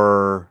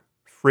for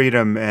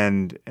freedom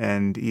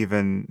and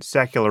even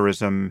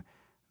secularism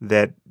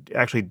that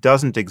actually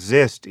doesn't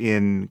exist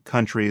in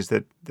countries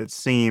that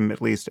seem, at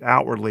least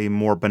outwardly,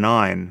 more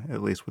benign,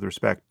 at least with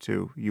respect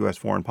to U.S.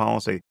 foreign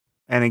policy.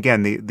 And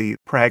again, the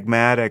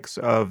pragmatics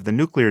of the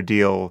nuclear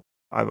deal,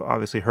 I've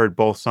obviously heard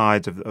both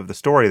sides of the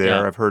story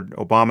there. Yeah. I've heard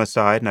Obama's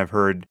side, and I've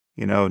heard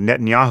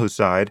Netanyahu's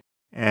side,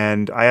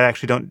 and I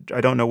actually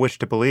don't know which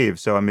to believe.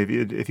 So I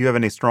mean, if you have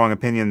any strong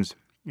opinions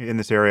in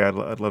this area,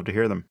 I'd love to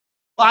hear them.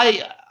 Well,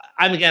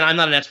 I'm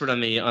not an expert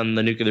on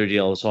the nuclear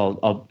deal, so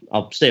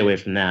I'll stay away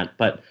from that.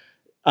 But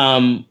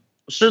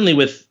certainly,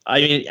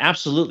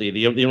 absolutely,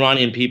 the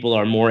Iranian people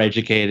are more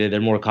educated,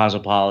 they're more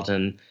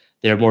cosmopolitan,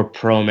 they're more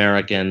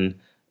pro-American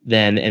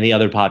than any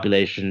other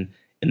population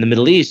in the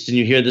Middle East. And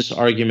you hear this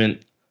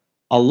argument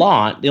a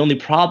lot. The only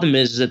problem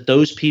is that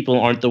those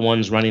people aren't the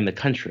ones running the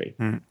country.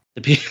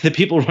 The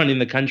people running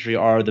the country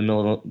are the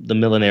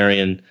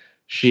millenarian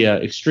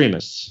Shia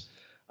extremists.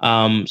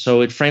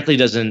 So it frankly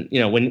doesn't,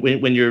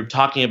 when you're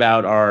talking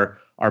about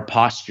our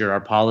posture,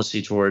 our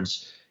policy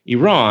towards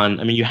Iran,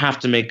 I mean, you have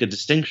to make a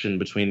distinction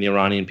between the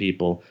Iranian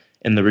people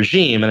and the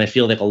regime. And I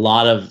feel like a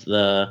lot of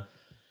the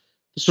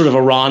sort of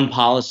Iran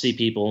policy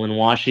people in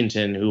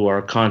Washington who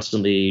are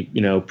constantly,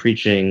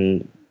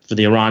 preaching for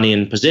the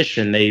Iranian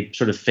position, they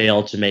sort of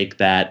fail to make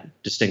that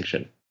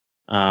distinction.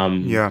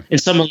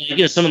 And someone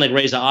like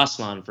Reza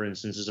Aslan, for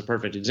instance, is a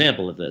perfect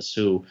example of this,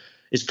 who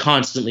is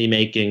constantly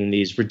making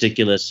these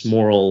ridiculous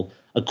moral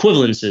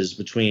equivalences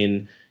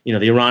between,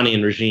 the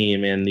Iranian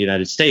regime and the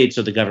United States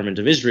or the government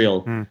of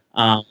Israel.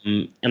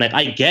 And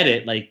I get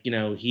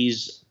it.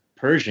 He's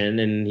Persian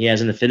and he has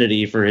an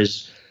affinity for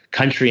his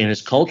country and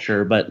his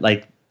culture, but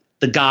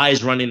the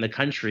guys running the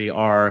country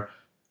are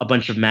a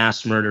bunch of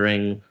mass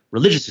murdering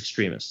religious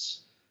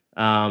extremists.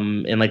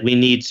 And we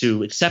need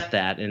to accept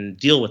that and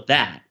deal with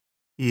that.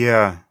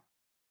 Yeah.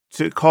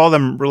 To call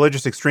them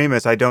religious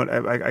extremists, I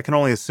can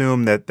only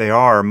assume that they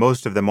are.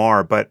 Most of them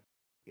are, but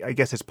I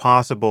guess it's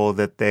possible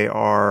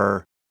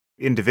that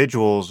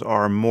individuals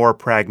are more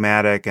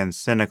pragmatic and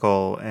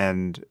cynical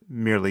and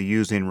merely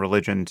using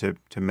religion to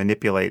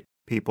manipulate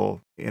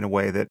people in a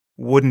way that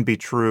wouldn't be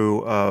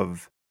true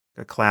of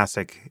a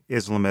classic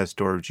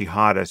Islamist or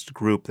jihadist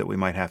group that we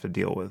might have to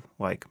deal with,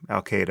 like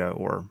Al-Qaeda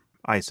or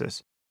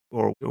ISIS.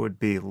 Or it would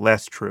be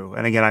less true.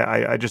 And again,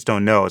 I just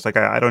don't know. It's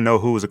I don't know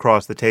who was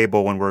across the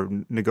table when we're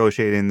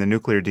negotiating the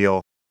nuclear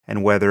deal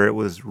and whether it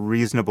was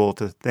reasonable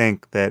to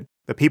think that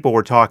the people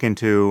we're talking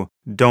to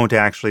don't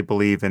actually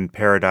believe in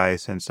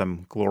paradise and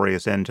some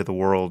glorious end to the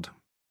world,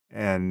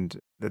 and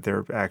that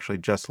they're actually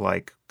just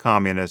like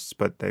communists,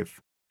 but they've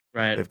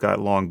got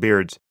long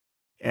beards.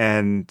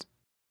 And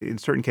in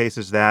certain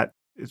cases, that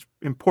it's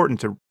important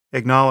to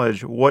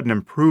acknowledge what an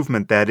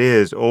improvement that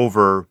is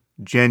over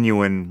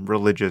genuine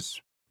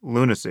religious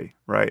lunacy,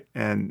 right?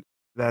 And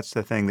that's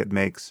the thing that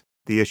makes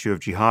the issue of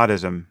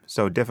jihadism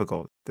so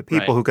difficult. The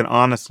people who can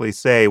honestly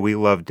say we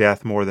love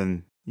death more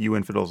than you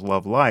infidels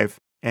love life,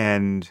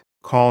 and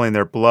calling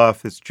their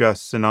bluff is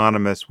just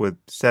synonymous with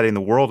setting the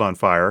world on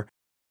fire,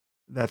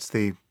 that's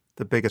the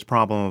biggest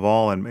problem of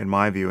all, in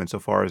my view,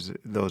 insofar as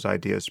those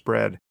ideas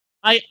spread.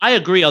 I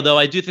agree, although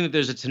I do think that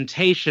there's a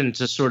temptation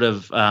to sort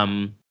of,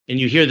 and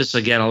you hear this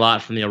again a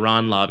lot from the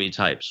Iran lobby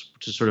types,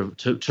 to sort of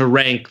to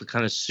rank the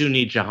kind of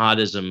Sunni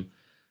jihadism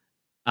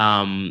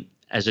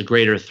as a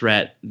greater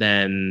threat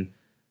than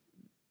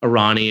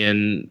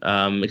Iranian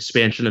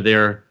expansion of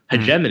their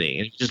hegemony.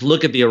 And just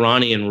look at the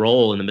Iranian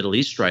role in the Middle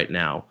East right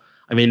now.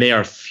 I mean, they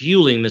are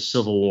fueling the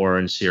civil war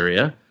in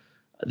Syria.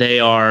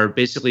 They are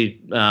basically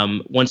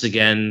once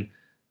again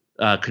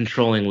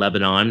controlling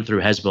Lebanon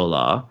through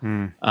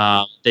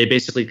Hezbollah. They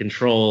basically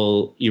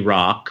control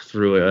Iraq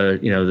through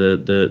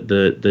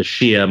the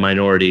Shia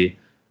minority,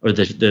 or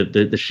the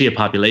Shia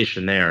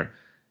population there.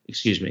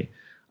 Excuse me.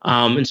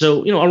 And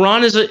so,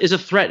 Iran is a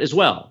threat as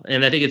well.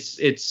 And I think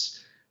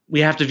we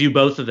have to view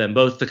both of them,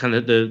 both the kind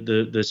of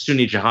the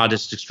Sunni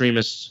jihadist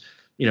extremist,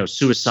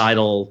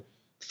 suicidal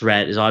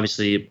threat is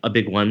obviously a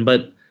big one.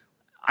 But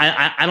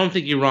I don't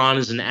think Iran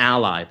is an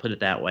ally, put it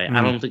that way.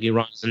 I don't think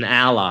Iran is an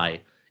ally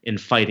in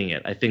fighting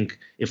it. I think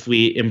if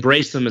we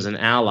embrace them as an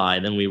ally,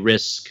 then we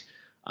risk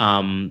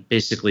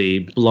basically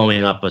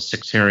blowing up a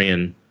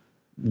sectarian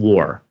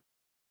war.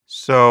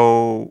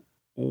 So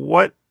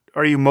what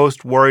are you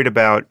most worried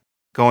about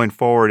going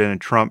forward in a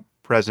Trump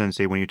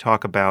presidency when you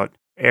talk about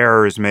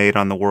errors made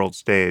on the world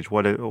stage?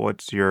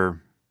 What's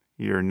your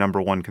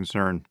number one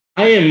concern?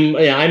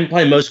 I'm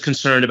probably most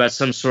concerned about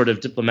some sort of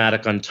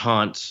diplomatic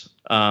entente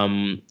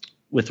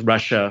with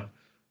Russia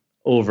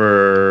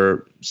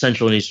over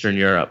Central and Eastern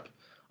Europe.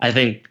 I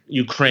think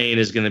Ukraine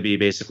is going to be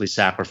basically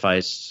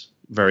sacrificed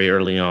very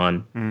early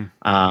on.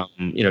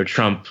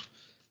 Trump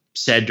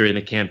said during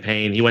the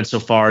campaign, he went so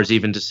far as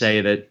even to say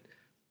that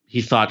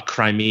he thought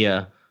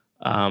Crimea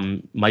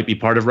might be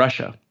part of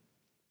Russia.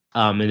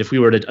 And if we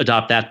were to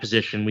adopt that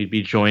position, we'd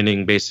be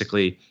joining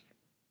basically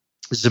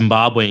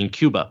Zimbabwe and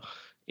Cuba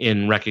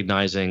in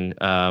recognizing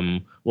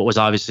what was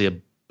obviously a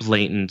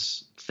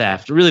blatant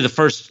theft, really the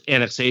first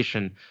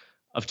annexation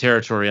of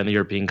territory on the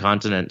European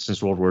continent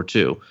since World War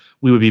II.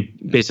 We would be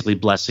basically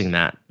blessing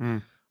that.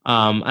 And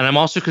I'm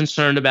also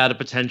concerned about a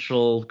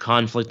potential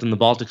conflict in the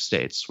Baltic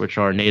states, which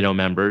are NATO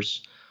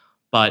members,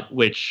 but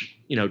which,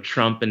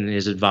 Trump and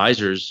his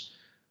advisors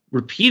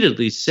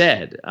repeatedly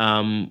said,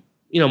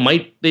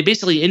 they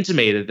basically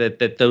intimated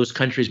that those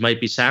countries might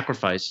be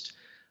sacrificed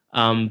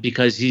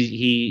because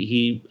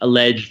he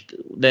alleged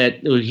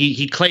that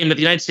he claimed that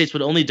the United States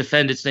would only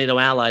defend its NATO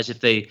allies if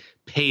they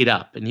paid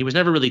up. And he was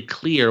never really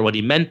clear what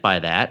he meant by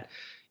that.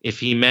 If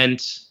he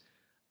meant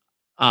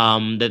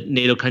that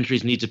NATO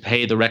countries need to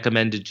pay the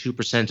recommended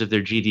 2% of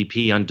their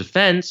GDP on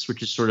defense,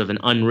 which is sort of an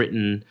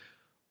unwritten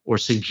or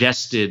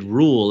suggested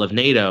rule of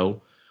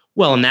NATO.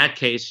 Well, in that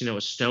case,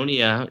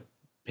 Estonia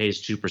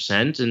pays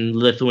 2% and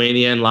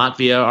Lithuania and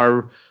Latvia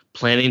are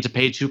planning to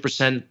pay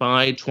 2%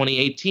 by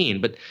 2018.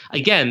 But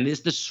again,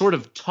 this sort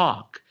of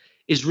talk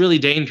is really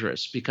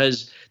dangerous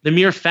because the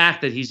mere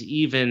fact that he's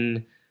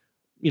even,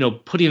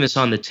 putting this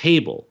on the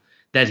table,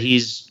 that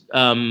he's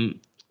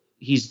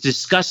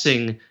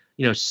discussing,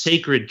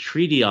 sacred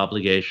treaty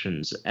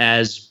obligations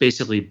as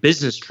basically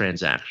business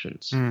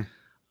transactions.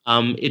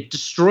 It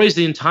destroys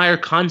the entire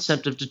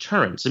concept of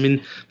deterrence. I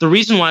mean, the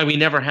reason why we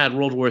never had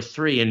World War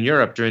III in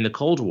Europe during the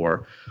Cold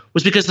War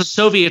was because the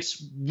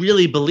Soviets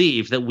really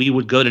believed that we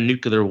would go to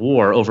nuclear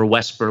war over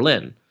West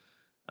Berlin.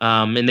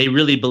 And they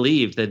really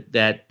believed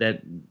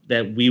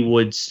that we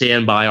would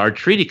stand by our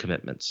treaty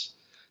commitments.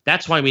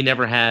 That's why we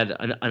never had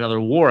another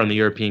war on the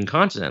European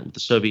continent with the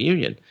Soviet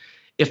Union.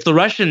 If the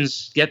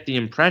Russians get the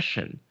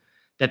impression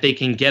that they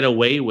can get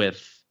away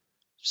with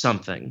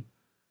something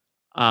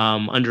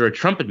under a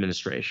Trump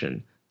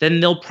administration,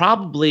 then they'll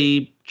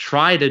probably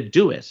try to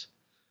do it.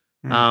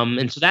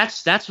 And so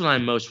that's what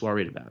I'm most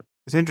worried about.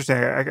 It's interesting.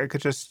 I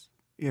could just,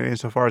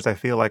 insofar as I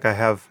feel like I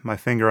have my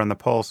finger on the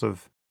pulse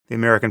of the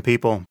American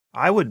people,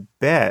 I would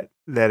bet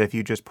that if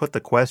you just put the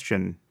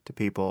question to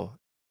people,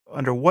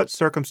 under what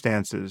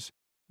circumstances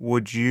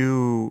would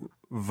you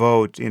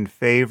vote in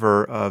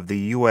favor of the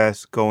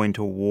U.S. going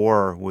to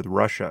war with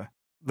Russia?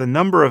 The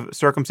number of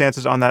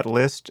circumstances on that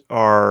list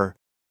there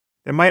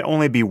might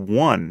only be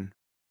one,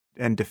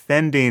 and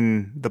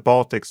defending the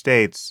Baltic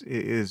states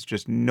is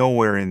just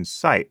nowhere in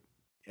sight.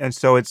 And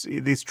so it's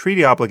these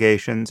treaty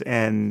obligations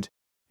and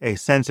a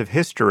sense of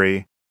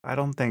history, I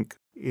don't think,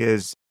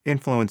 is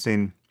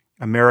influencing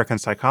American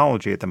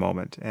psychology at the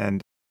moment.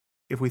 And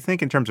if we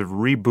think in terms of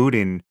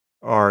rebooting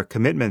our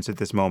commitments at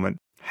this moment,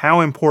 how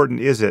important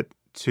is it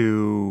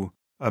to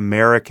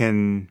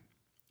American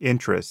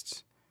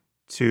interests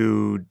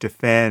to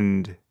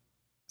defend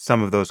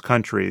some of those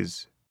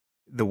countries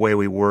the way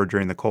we were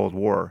during the Cold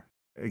War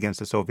against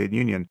the Soviet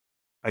Union?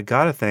 I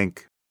got to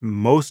think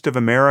most of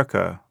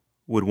America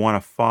would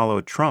want to follow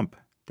Trump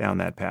down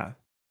that path.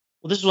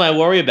 Well, this is what I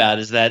worry about,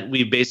 is that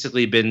we've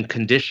basically been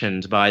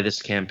conditioned by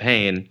this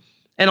campaign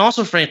and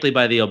also, frankly,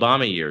 by the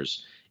Obama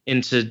years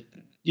into,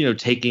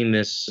 taking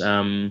this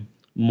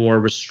more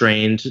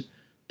restrained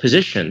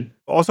position.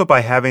 Also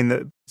by having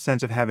the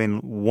sense of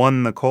having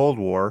won the Cold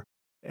War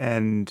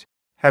and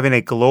having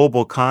a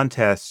global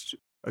contest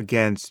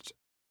against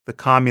the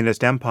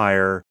communist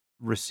empire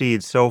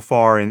recedes so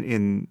far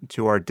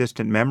into our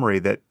distant memory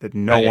that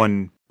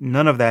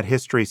none of that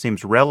history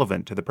seems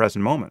relevant to the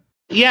present moment.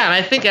 Yeah, and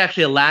I think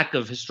actually a lack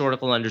of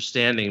historical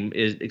understanding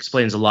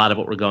explains a lot of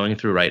what we're going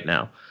through right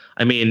now.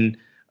 I mean,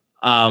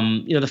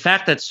 the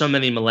fact that so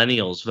many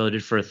millennials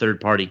voted for a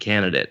third-party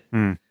candidate,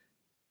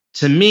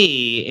 to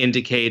me,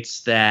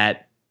 indicates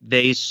that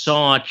they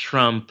saw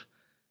Trump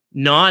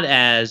not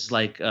as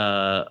like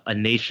a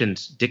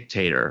nation's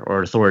dictator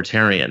or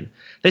authoritarian.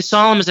 They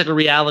saw him as like a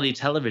reality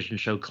television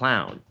show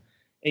clown.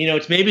 And,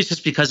 it's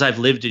just because I've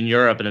lived in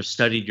Europe and have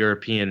studied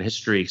European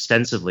history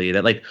extensively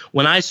that, like,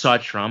 when I saw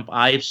Trump,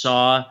 I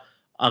saw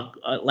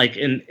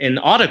an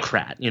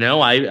autocrat.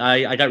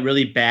 I got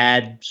really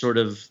bad sort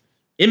of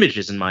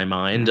images in my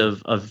mind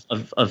of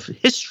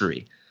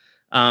history,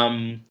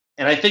 and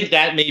I think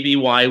that may be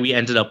why we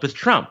ended up with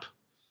Trump.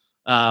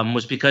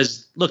 Was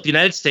because, look, the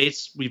United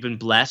States, we've been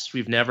blessed.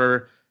 We've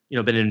never,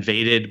 been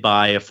invaded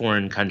by a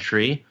foreign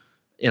country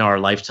in our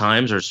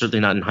lifetimes, or certainly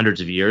not in hundreds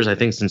of years. I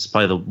think since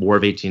probably the War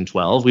of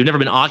 1812. We've never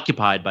been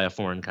occupied by a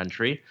foreign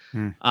country.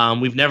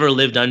 We've never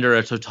lived under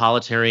a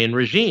totalitarian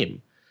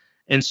regime.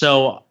 And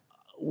so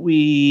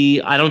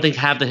I don't think,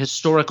 have the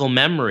historical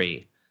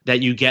memory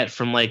that you get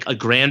from like a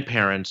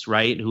grandparent,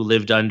 right, who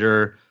lived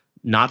under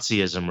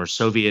Nazism or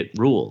Soviet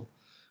rule.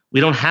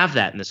 We don't have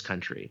that in this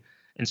country.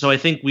 And so I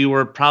think we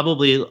were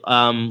probably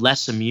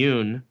less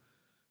immune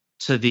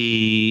to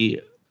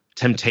the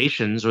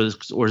temptations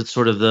or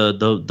sort of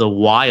the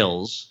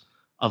wiles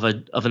of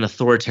an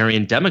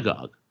authoritarian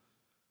demagogue.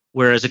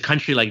 Whereas a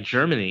country like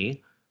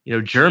Germany,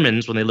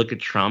 Germans, when they look at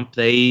Trump,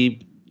 they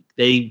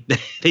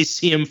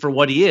see him for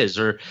what he is,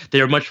 or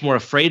they're much more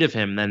afraid of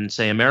him than,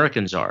 say,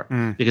 Americans are,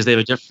 because they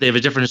have a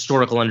different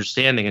historical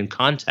understanding and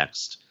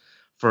context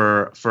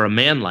for a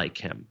man like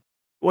him.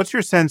 What's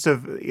your sense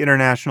of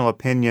international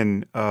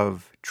opinion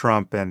of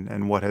Trump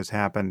and what has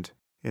happened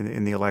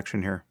in the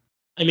election here?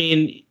 I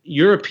mean,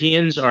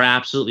 Europeans are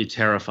absolutely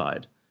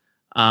terrified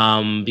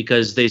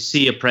because they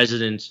see a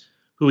president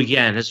who,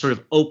 again, has sort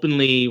of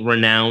openly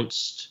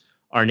renounced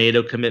our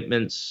NATO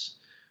commitments,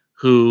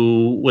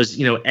 who was,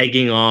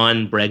 egging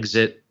on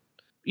Brexit.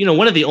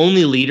 One of the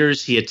only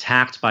leaders he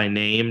attacked by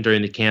name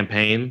during the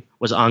campaign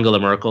was Angela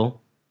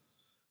Merkel,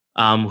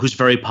 who's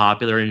very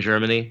popular in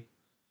Germany,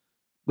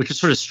 which is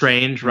sort of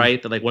strange,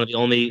 right? That like one of the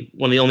only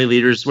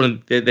leaders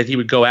that he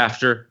would go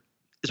after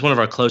is one of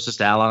our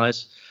closest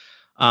allies.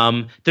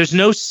 There's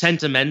no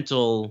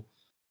sentimental,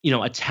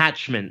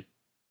 attachment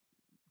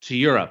to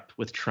Europe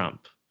with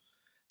Trump.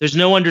 There's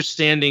no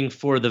understanding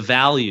for the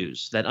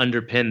values that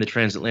underpin the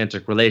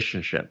transatlantic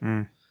relationship.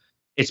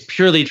 It's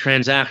purely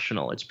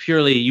transactional. It's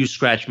purely you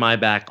scratch my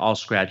back, I'll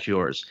scratch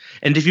yours.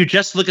 And if you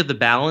just look at the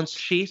balance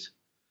sheet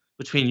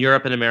between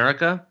Europe and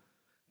America,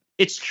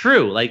 it's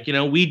true. Like,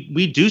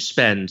 we do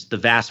spend the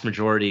vast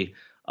majority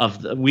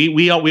of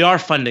we are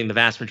funding the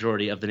vast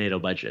majority of the NATO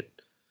budget.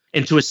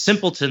 And to a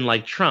simpleton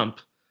like Trump,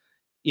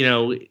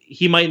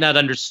 he might not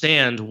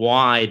understand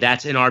why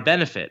that's in our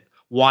benefit.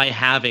 Why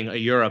having a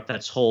Europe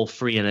that's whole,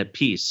 free, and at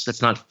peace,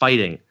 that's not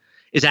fighting,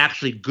 is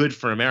actually good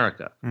for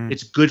America.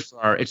 It's good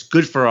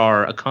for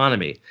our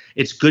economy.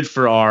 It's good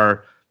for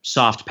our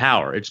soft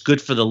power. It's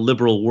good for the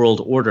liberal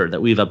world order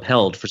that we've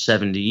upheld for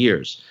 70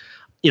 years.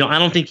 I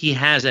don't think he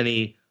has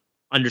any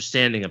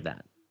understanding of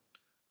that.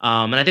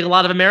 And I think a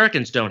lot of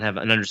Americans don't have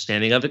an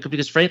understanding of it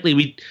because,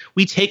 frankly,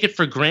 we take it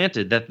for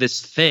granted that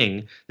this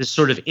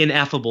sort of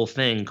ineffable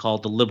thing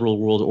called the liberal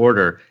world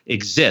order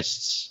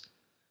exists.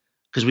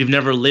 Because we've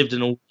never lived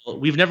in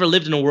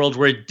a world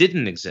where it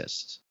didn't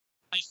exist.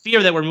 I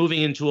fear that we're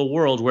moving into a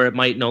world where it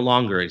might no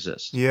longer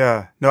exist.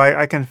 Yeah. No,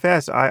 I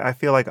confess, I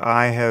feel like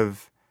I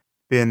have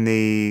been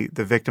the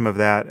victim of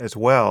that as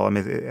well. I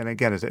mean, and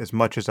again, as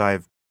much as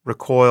I've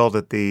recoiled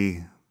at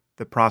the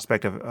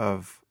prospect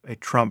of a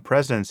Trump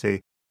presidency,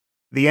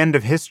 the end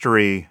of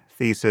history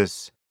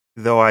thesis,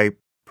 though I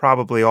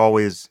probably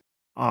always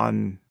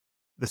on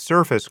the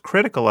surface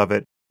critical of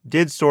it,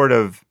 did sort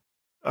of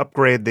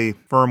upgrade the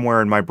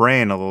firmware in my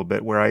brain a little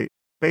bit, where I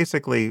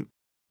basically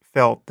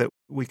felt that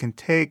we can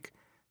take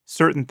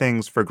certain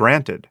things for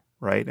granted,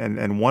 right?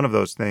 And one of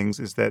those things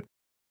is that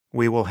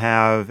we will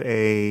have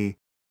a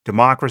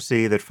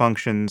democracy that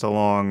functions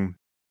along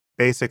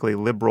basically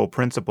liberal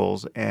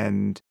principles,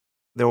 and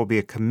there will be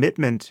a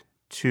commitment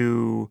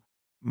to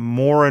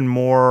more and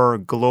more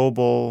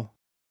global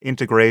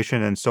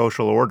integration and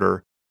social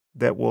order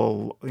that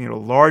will,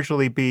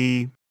 largely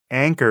be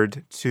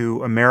anchored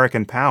to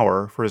American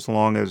power for as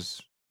long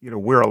as,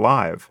 we're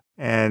alive.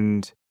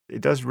 And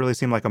it does really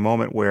seem like a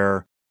moment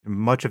where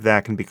much of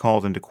that can be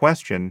called into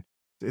question.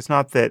 It's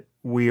not that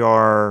we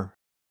are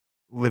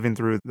living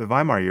through the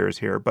Weimar years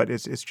here, but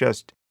it's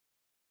just,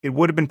 it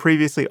would have been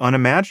previously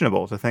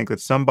unimaginable to think that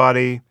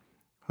somebody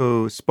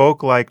who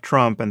spoke like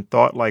Trump and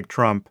thought like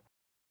Trump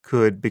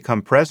could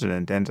become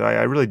president. And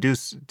I really do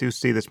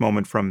see this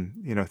moment from,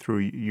 through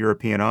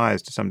European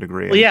eyes to some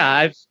degree. Well,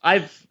 yeah,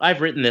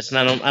 I've written this, and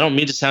I don't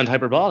mean to sound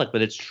hyperbolic,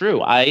 but it's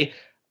true.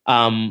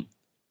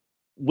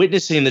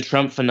 Witnessing the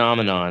Trump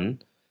phenomenon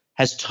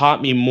has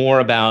taught me more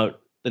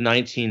about the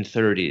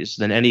 1930s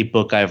than any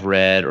book I've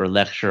read or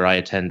lecture I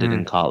attended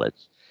in college.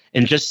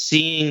 And just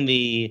seeing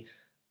the,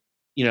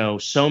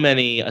 so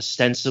many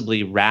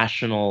ostensibly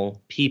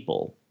rational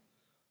people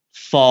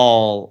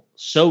fall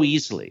so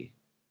easily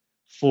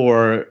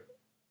for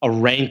a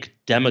rank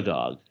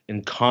demagogue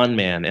and con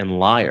man and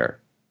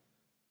liar.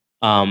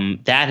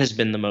 That has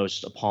been the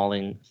most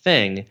appalling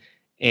thing.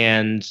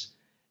 And,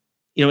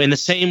 in the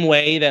same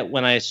way that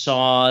when I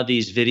saw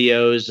these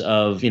videos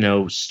of,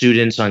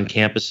 students on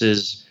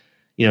campuses,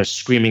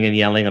 screaming and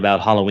yelling about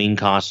Halloween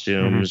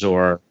costumes,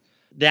 or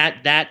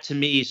that to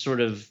me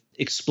sort of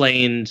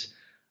explained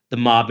the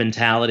mob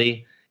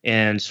mentality,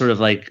 and sort of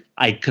like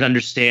I could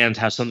understand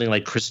how something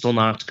like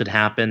Kristallnacht could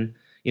happen.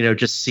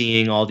 Just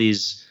seeing all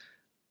these,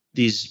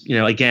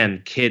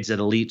 again, kids at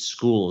elite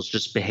schools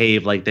just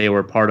behave like they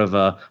were part of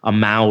a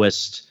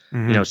Maoist,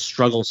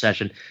 struggle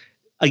session.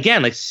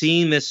 Again, like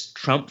seeing this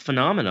Trump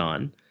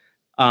phenomenon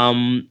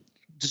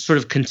just sort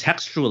of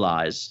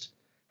contextualized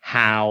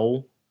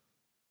how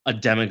a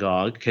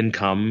demagogue can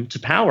come to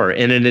power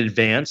in an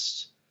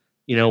advanced,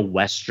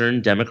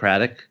 Western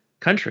democratic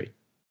country.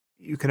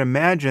 You can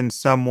imagine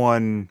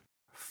someone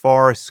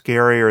far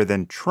scarier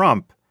than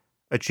Trump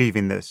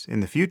achieving this in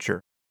the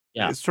future.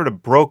 Yeah. It sort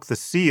of broke the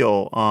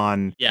seal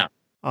on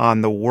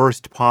the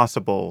worst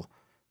possible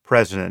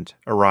president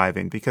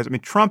arriving, because,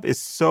 Trump is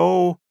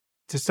so,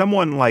 to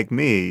someone like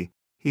me,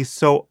 he's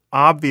so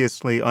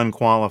obviously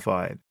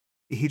unqualified.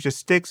 He just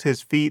sticks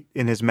his feet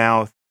in his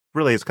mouth,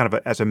 really, as kind of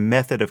as a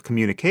method of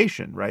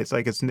communication, right? It's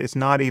like it's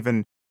not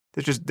even,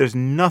 there's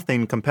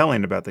nothing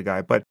compelling about the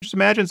guy. But just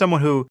imagine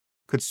someone who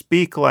could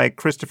speak like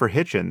Christopher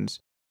Hitchens,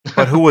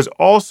 but who was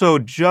also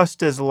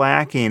just as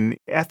lacking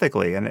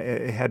ethically and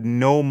had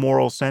no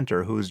moral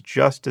center, who was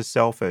just as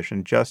selfish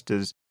and just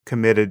as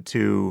committed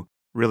to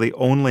really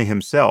only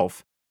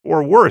himself,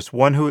 or worse,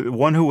 one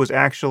who was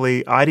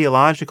actually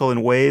ideological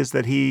in ways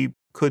that he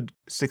could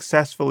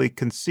successfully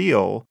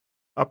conceal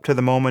up to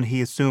the moment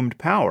he assumed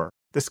power.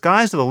 The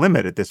sky's the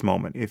limit at this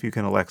moment if you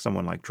can elect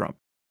someone like Trump.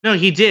 No,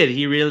 he did.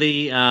 He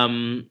really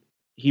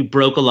he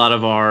broke a lot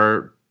of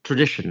our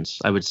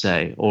traditions, I would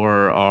say,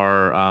 or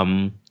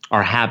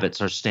our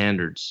habits, our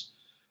standards.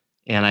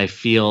 And I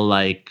feel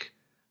like,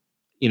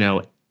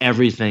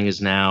 everything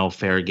is now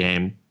fair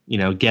game.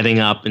 Getting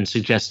up and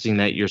suggesting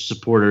that your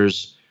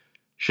supporters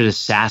should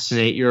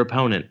assassinate your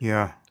opponent.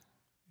 Yeah.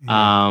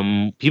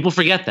 People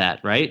forget that,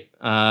 right?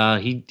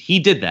 He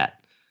did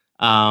that.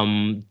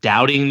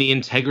 Doubting the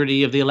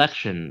integrity of the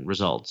election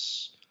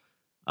results.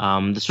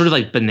 The sort of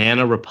like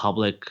banana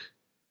republic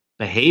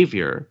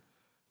behavior.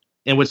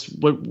 And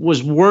what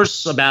was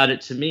worse about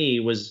it to me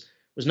was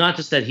not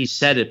just that he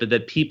said it, but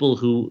that people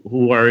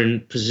who are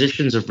in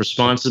positions of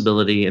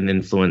responsibility and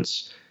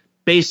influence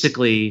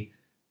basically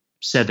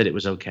said that it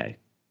was okay.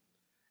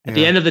 At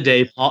the end of the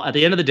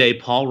day,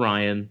 Paul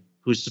Ryan,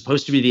 who's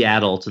supposed to be the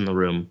adult in the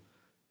room,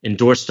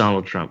 endorsed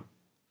Donald Trump.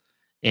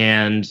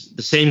 And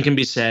the same can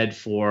be said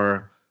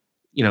for,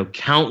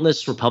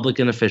 countless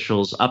Republican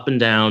officials up and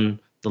down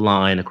the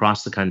line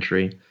across the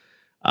country,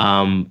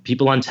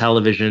 people on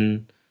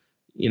television.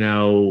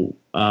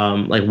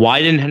 Like,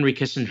 why didn't Henry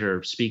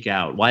Kissinger speak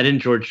out? Why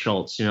didn't George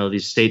Shultz,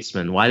 these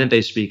statesmen, why didn't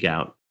they speak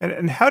out?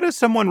 And how does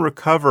someone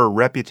recover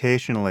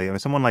reputationally?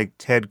 Someone like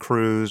Ted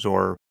Cruz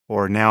or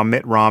now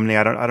Mitt Romney.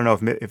 I don't know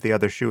if the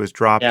other shoe has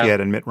dropped yet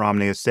and Mitt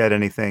Romney has said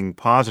anything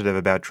positive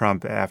about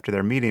Trump after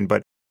their meeting.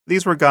 But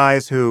these were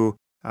guys who,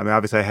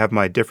 obviously I have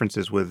my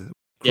differences with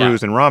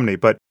Cruz and Romney,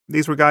 but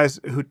these were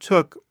guys who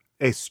took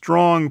a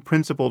strong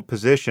principled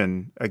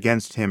position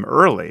against him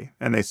early.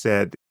 And they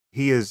said,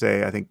 he is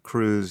I think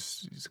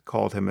Cruz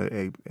called him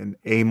an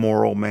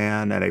amoral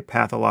man and a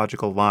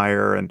pathological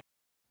liar.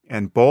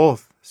 And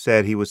both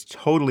said he was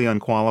totally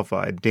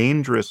unqualified,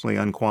 dangerously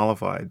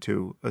unqualified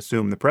to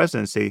assume the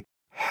presidency.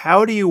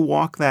 How do you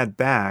walk that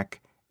back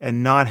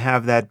and not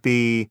have that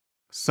be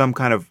some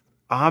kind of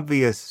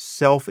obvious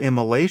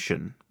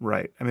self-immolation,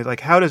 right?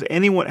 How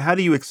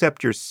do you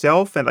accept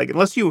yourself? And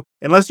unless you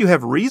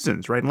have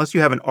reasons, right? Unless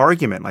you have an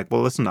argument,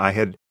 well, listen, I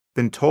had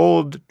been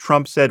told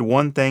Trump said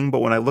one thing, but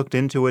when I looked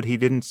into it, he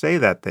didn't say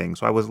that thing.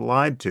 So I was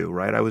lied to,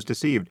 right? I was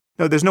deceived.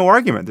 No, there's no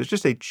argument. There's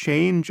just a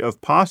change of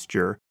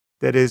posture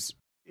that is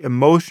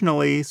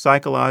emotionally,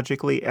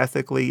 psychologically,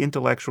 ethically,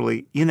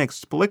 intellectually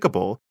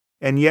inexplicable,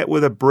 and yet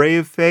with a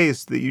brave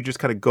face that you just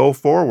kind of go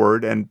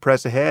forward and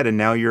press ahead, and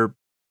now you're,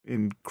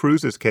 in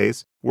Cruz's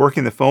case,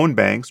 working the phone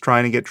banks,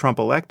 trying to get Trump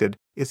elected.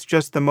 It's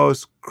just the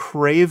most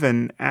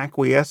craven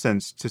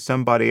acquiescence to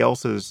somebody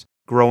else's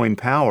growing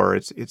power.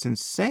 It's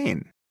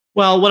insane.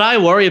 Well, what I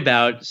worry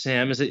about,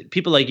 Sam, is that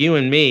people like you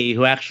and me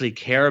who actually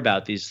care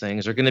about these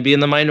things are going to be in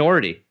the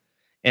minority.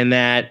 And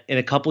that in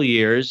a couple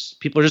years,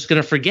 people are just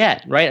going to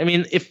forget, right?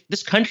 If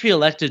this country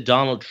elected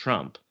Donald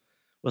Trump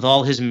with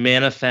all his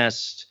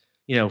manifest,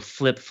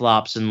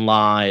 flip-flops and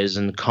lies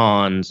and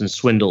cons and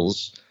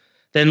swindles,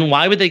 then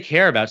why would they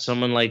care about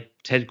someone like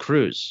Ted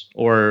Cruz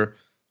or,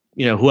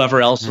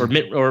 whoever else,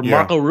 or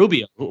Marco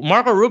Rubio?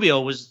 Marco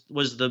Rubio was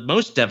the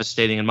most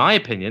devastating, in my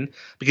opinion,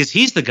 because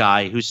he's the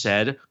guy who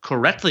said,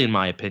 correctly in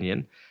my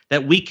opinion,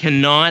 that we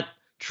cannot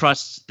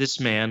trust this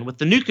man with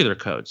the nuclear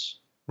codes.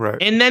 Right.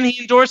 And then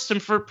he endorsed him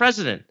for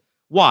president.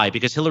 Why?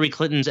 Because Hillary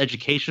Clinton's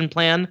education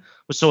plan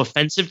was so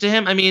offensive to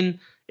him?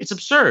 It's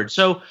absurd.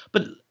 So,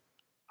 but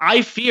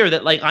I fear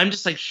that I'm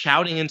just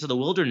shouting into the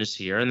wilderness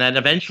here, and that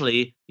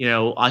eventually,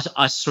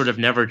 us sort of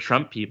never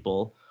Trump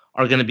people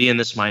are going to be in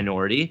this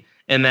minority,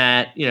 and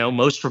that,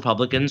 most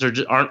Republicans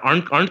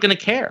aren't going to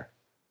care.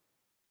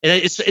 And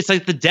it's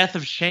like the death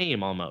of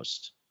shame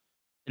almost.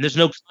 And there's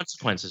no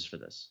consequences for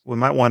this. We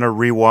might want to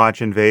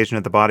rewatch Invasion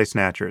of the Body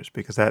Snatchers,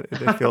 because it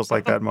feels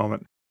like that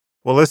moment.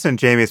 Well, listen,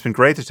 Jamie, it's been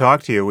great to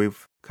talk to you.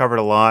 We've covered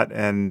a lot,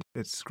 and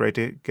it's great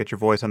to get your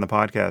voice on the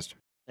podcast.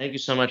 Thank you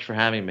so much for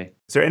having me.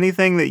 Is there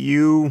anything that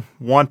you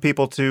want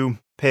people to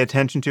pay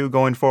attention to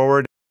going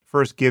forward?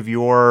 First, give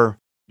your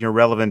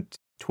relevant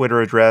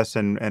Twitter address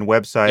and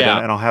website,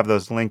 and I'll have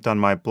those linked on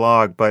my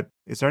blog. But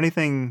is there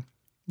anything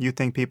you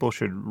think people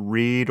should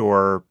read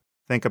or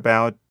think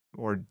about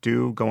or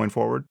do going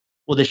forward?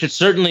 Well, they should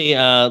certainly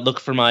look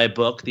for my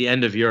book, The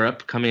End of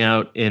Europe, coming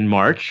out in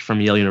March from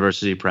Yale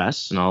University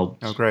Press, and I'll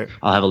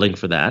have a link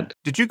for that.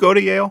 Did you go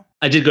to Yale?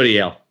 I did go to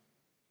Yale.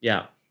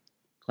 Yeah,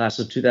 class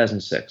of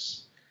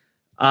 2006.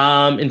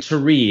 And to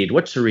read,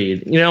 what to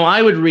read?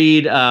 I would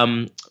read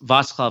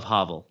Václav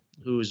Havel,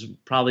 who's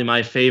probably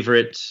my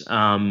favorite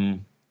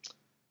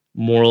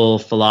moral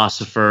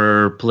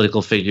philosopher,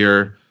 political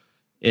figure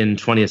in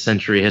 20th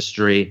century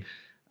history.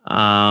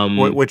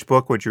 Which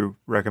book would you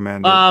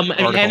recommend?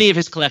 Any of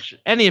his collection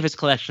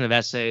of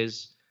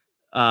essays.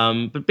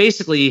 But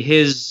basically,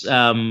 his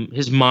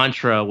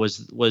mantra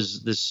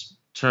was this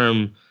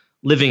term,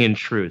 living in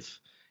truth,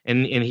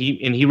 and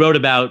he wrote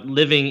about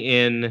living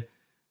in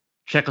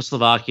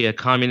Czechoslovakia, a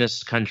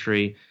communist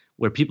country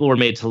where people were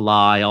made to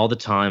lie all the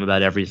time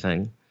about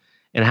everything,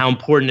 and how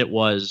important it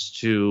was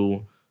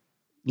to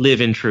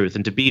live in truth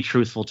and to be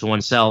truthful to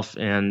oneself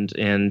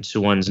and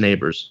to one's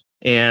neighbors.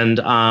 And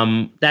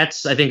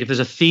that's, I think, if there's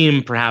a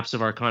theme perhaps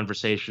of our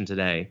conversation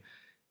today,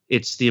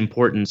 it's the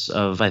importance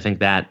of, I think,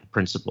 that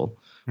principle.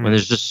 When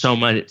there's just so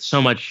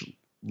much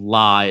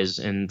lies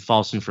and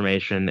false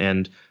information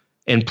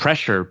and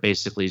pressure,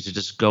 basically, to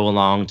just go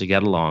along to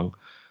get along.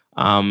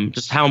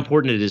 Just how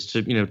important it is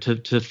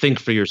to think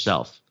for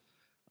yourself.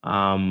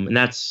 And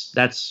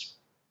that's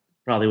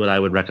probably what I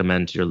would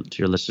recommend to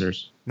your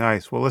listeners.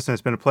 Nice. Well, listen,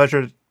 it's been a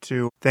pleasure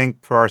to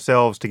think for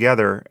ourselves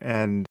together,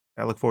 and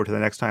I look forward to the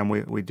next time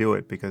we do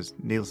it, because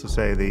needless to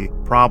say, the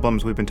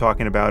problems we've been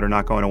talking about are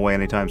not going away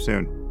anytime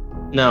soon.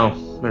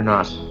 No, they're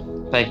not.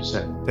 Thank you,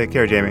 sir. Take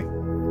care, Jamie.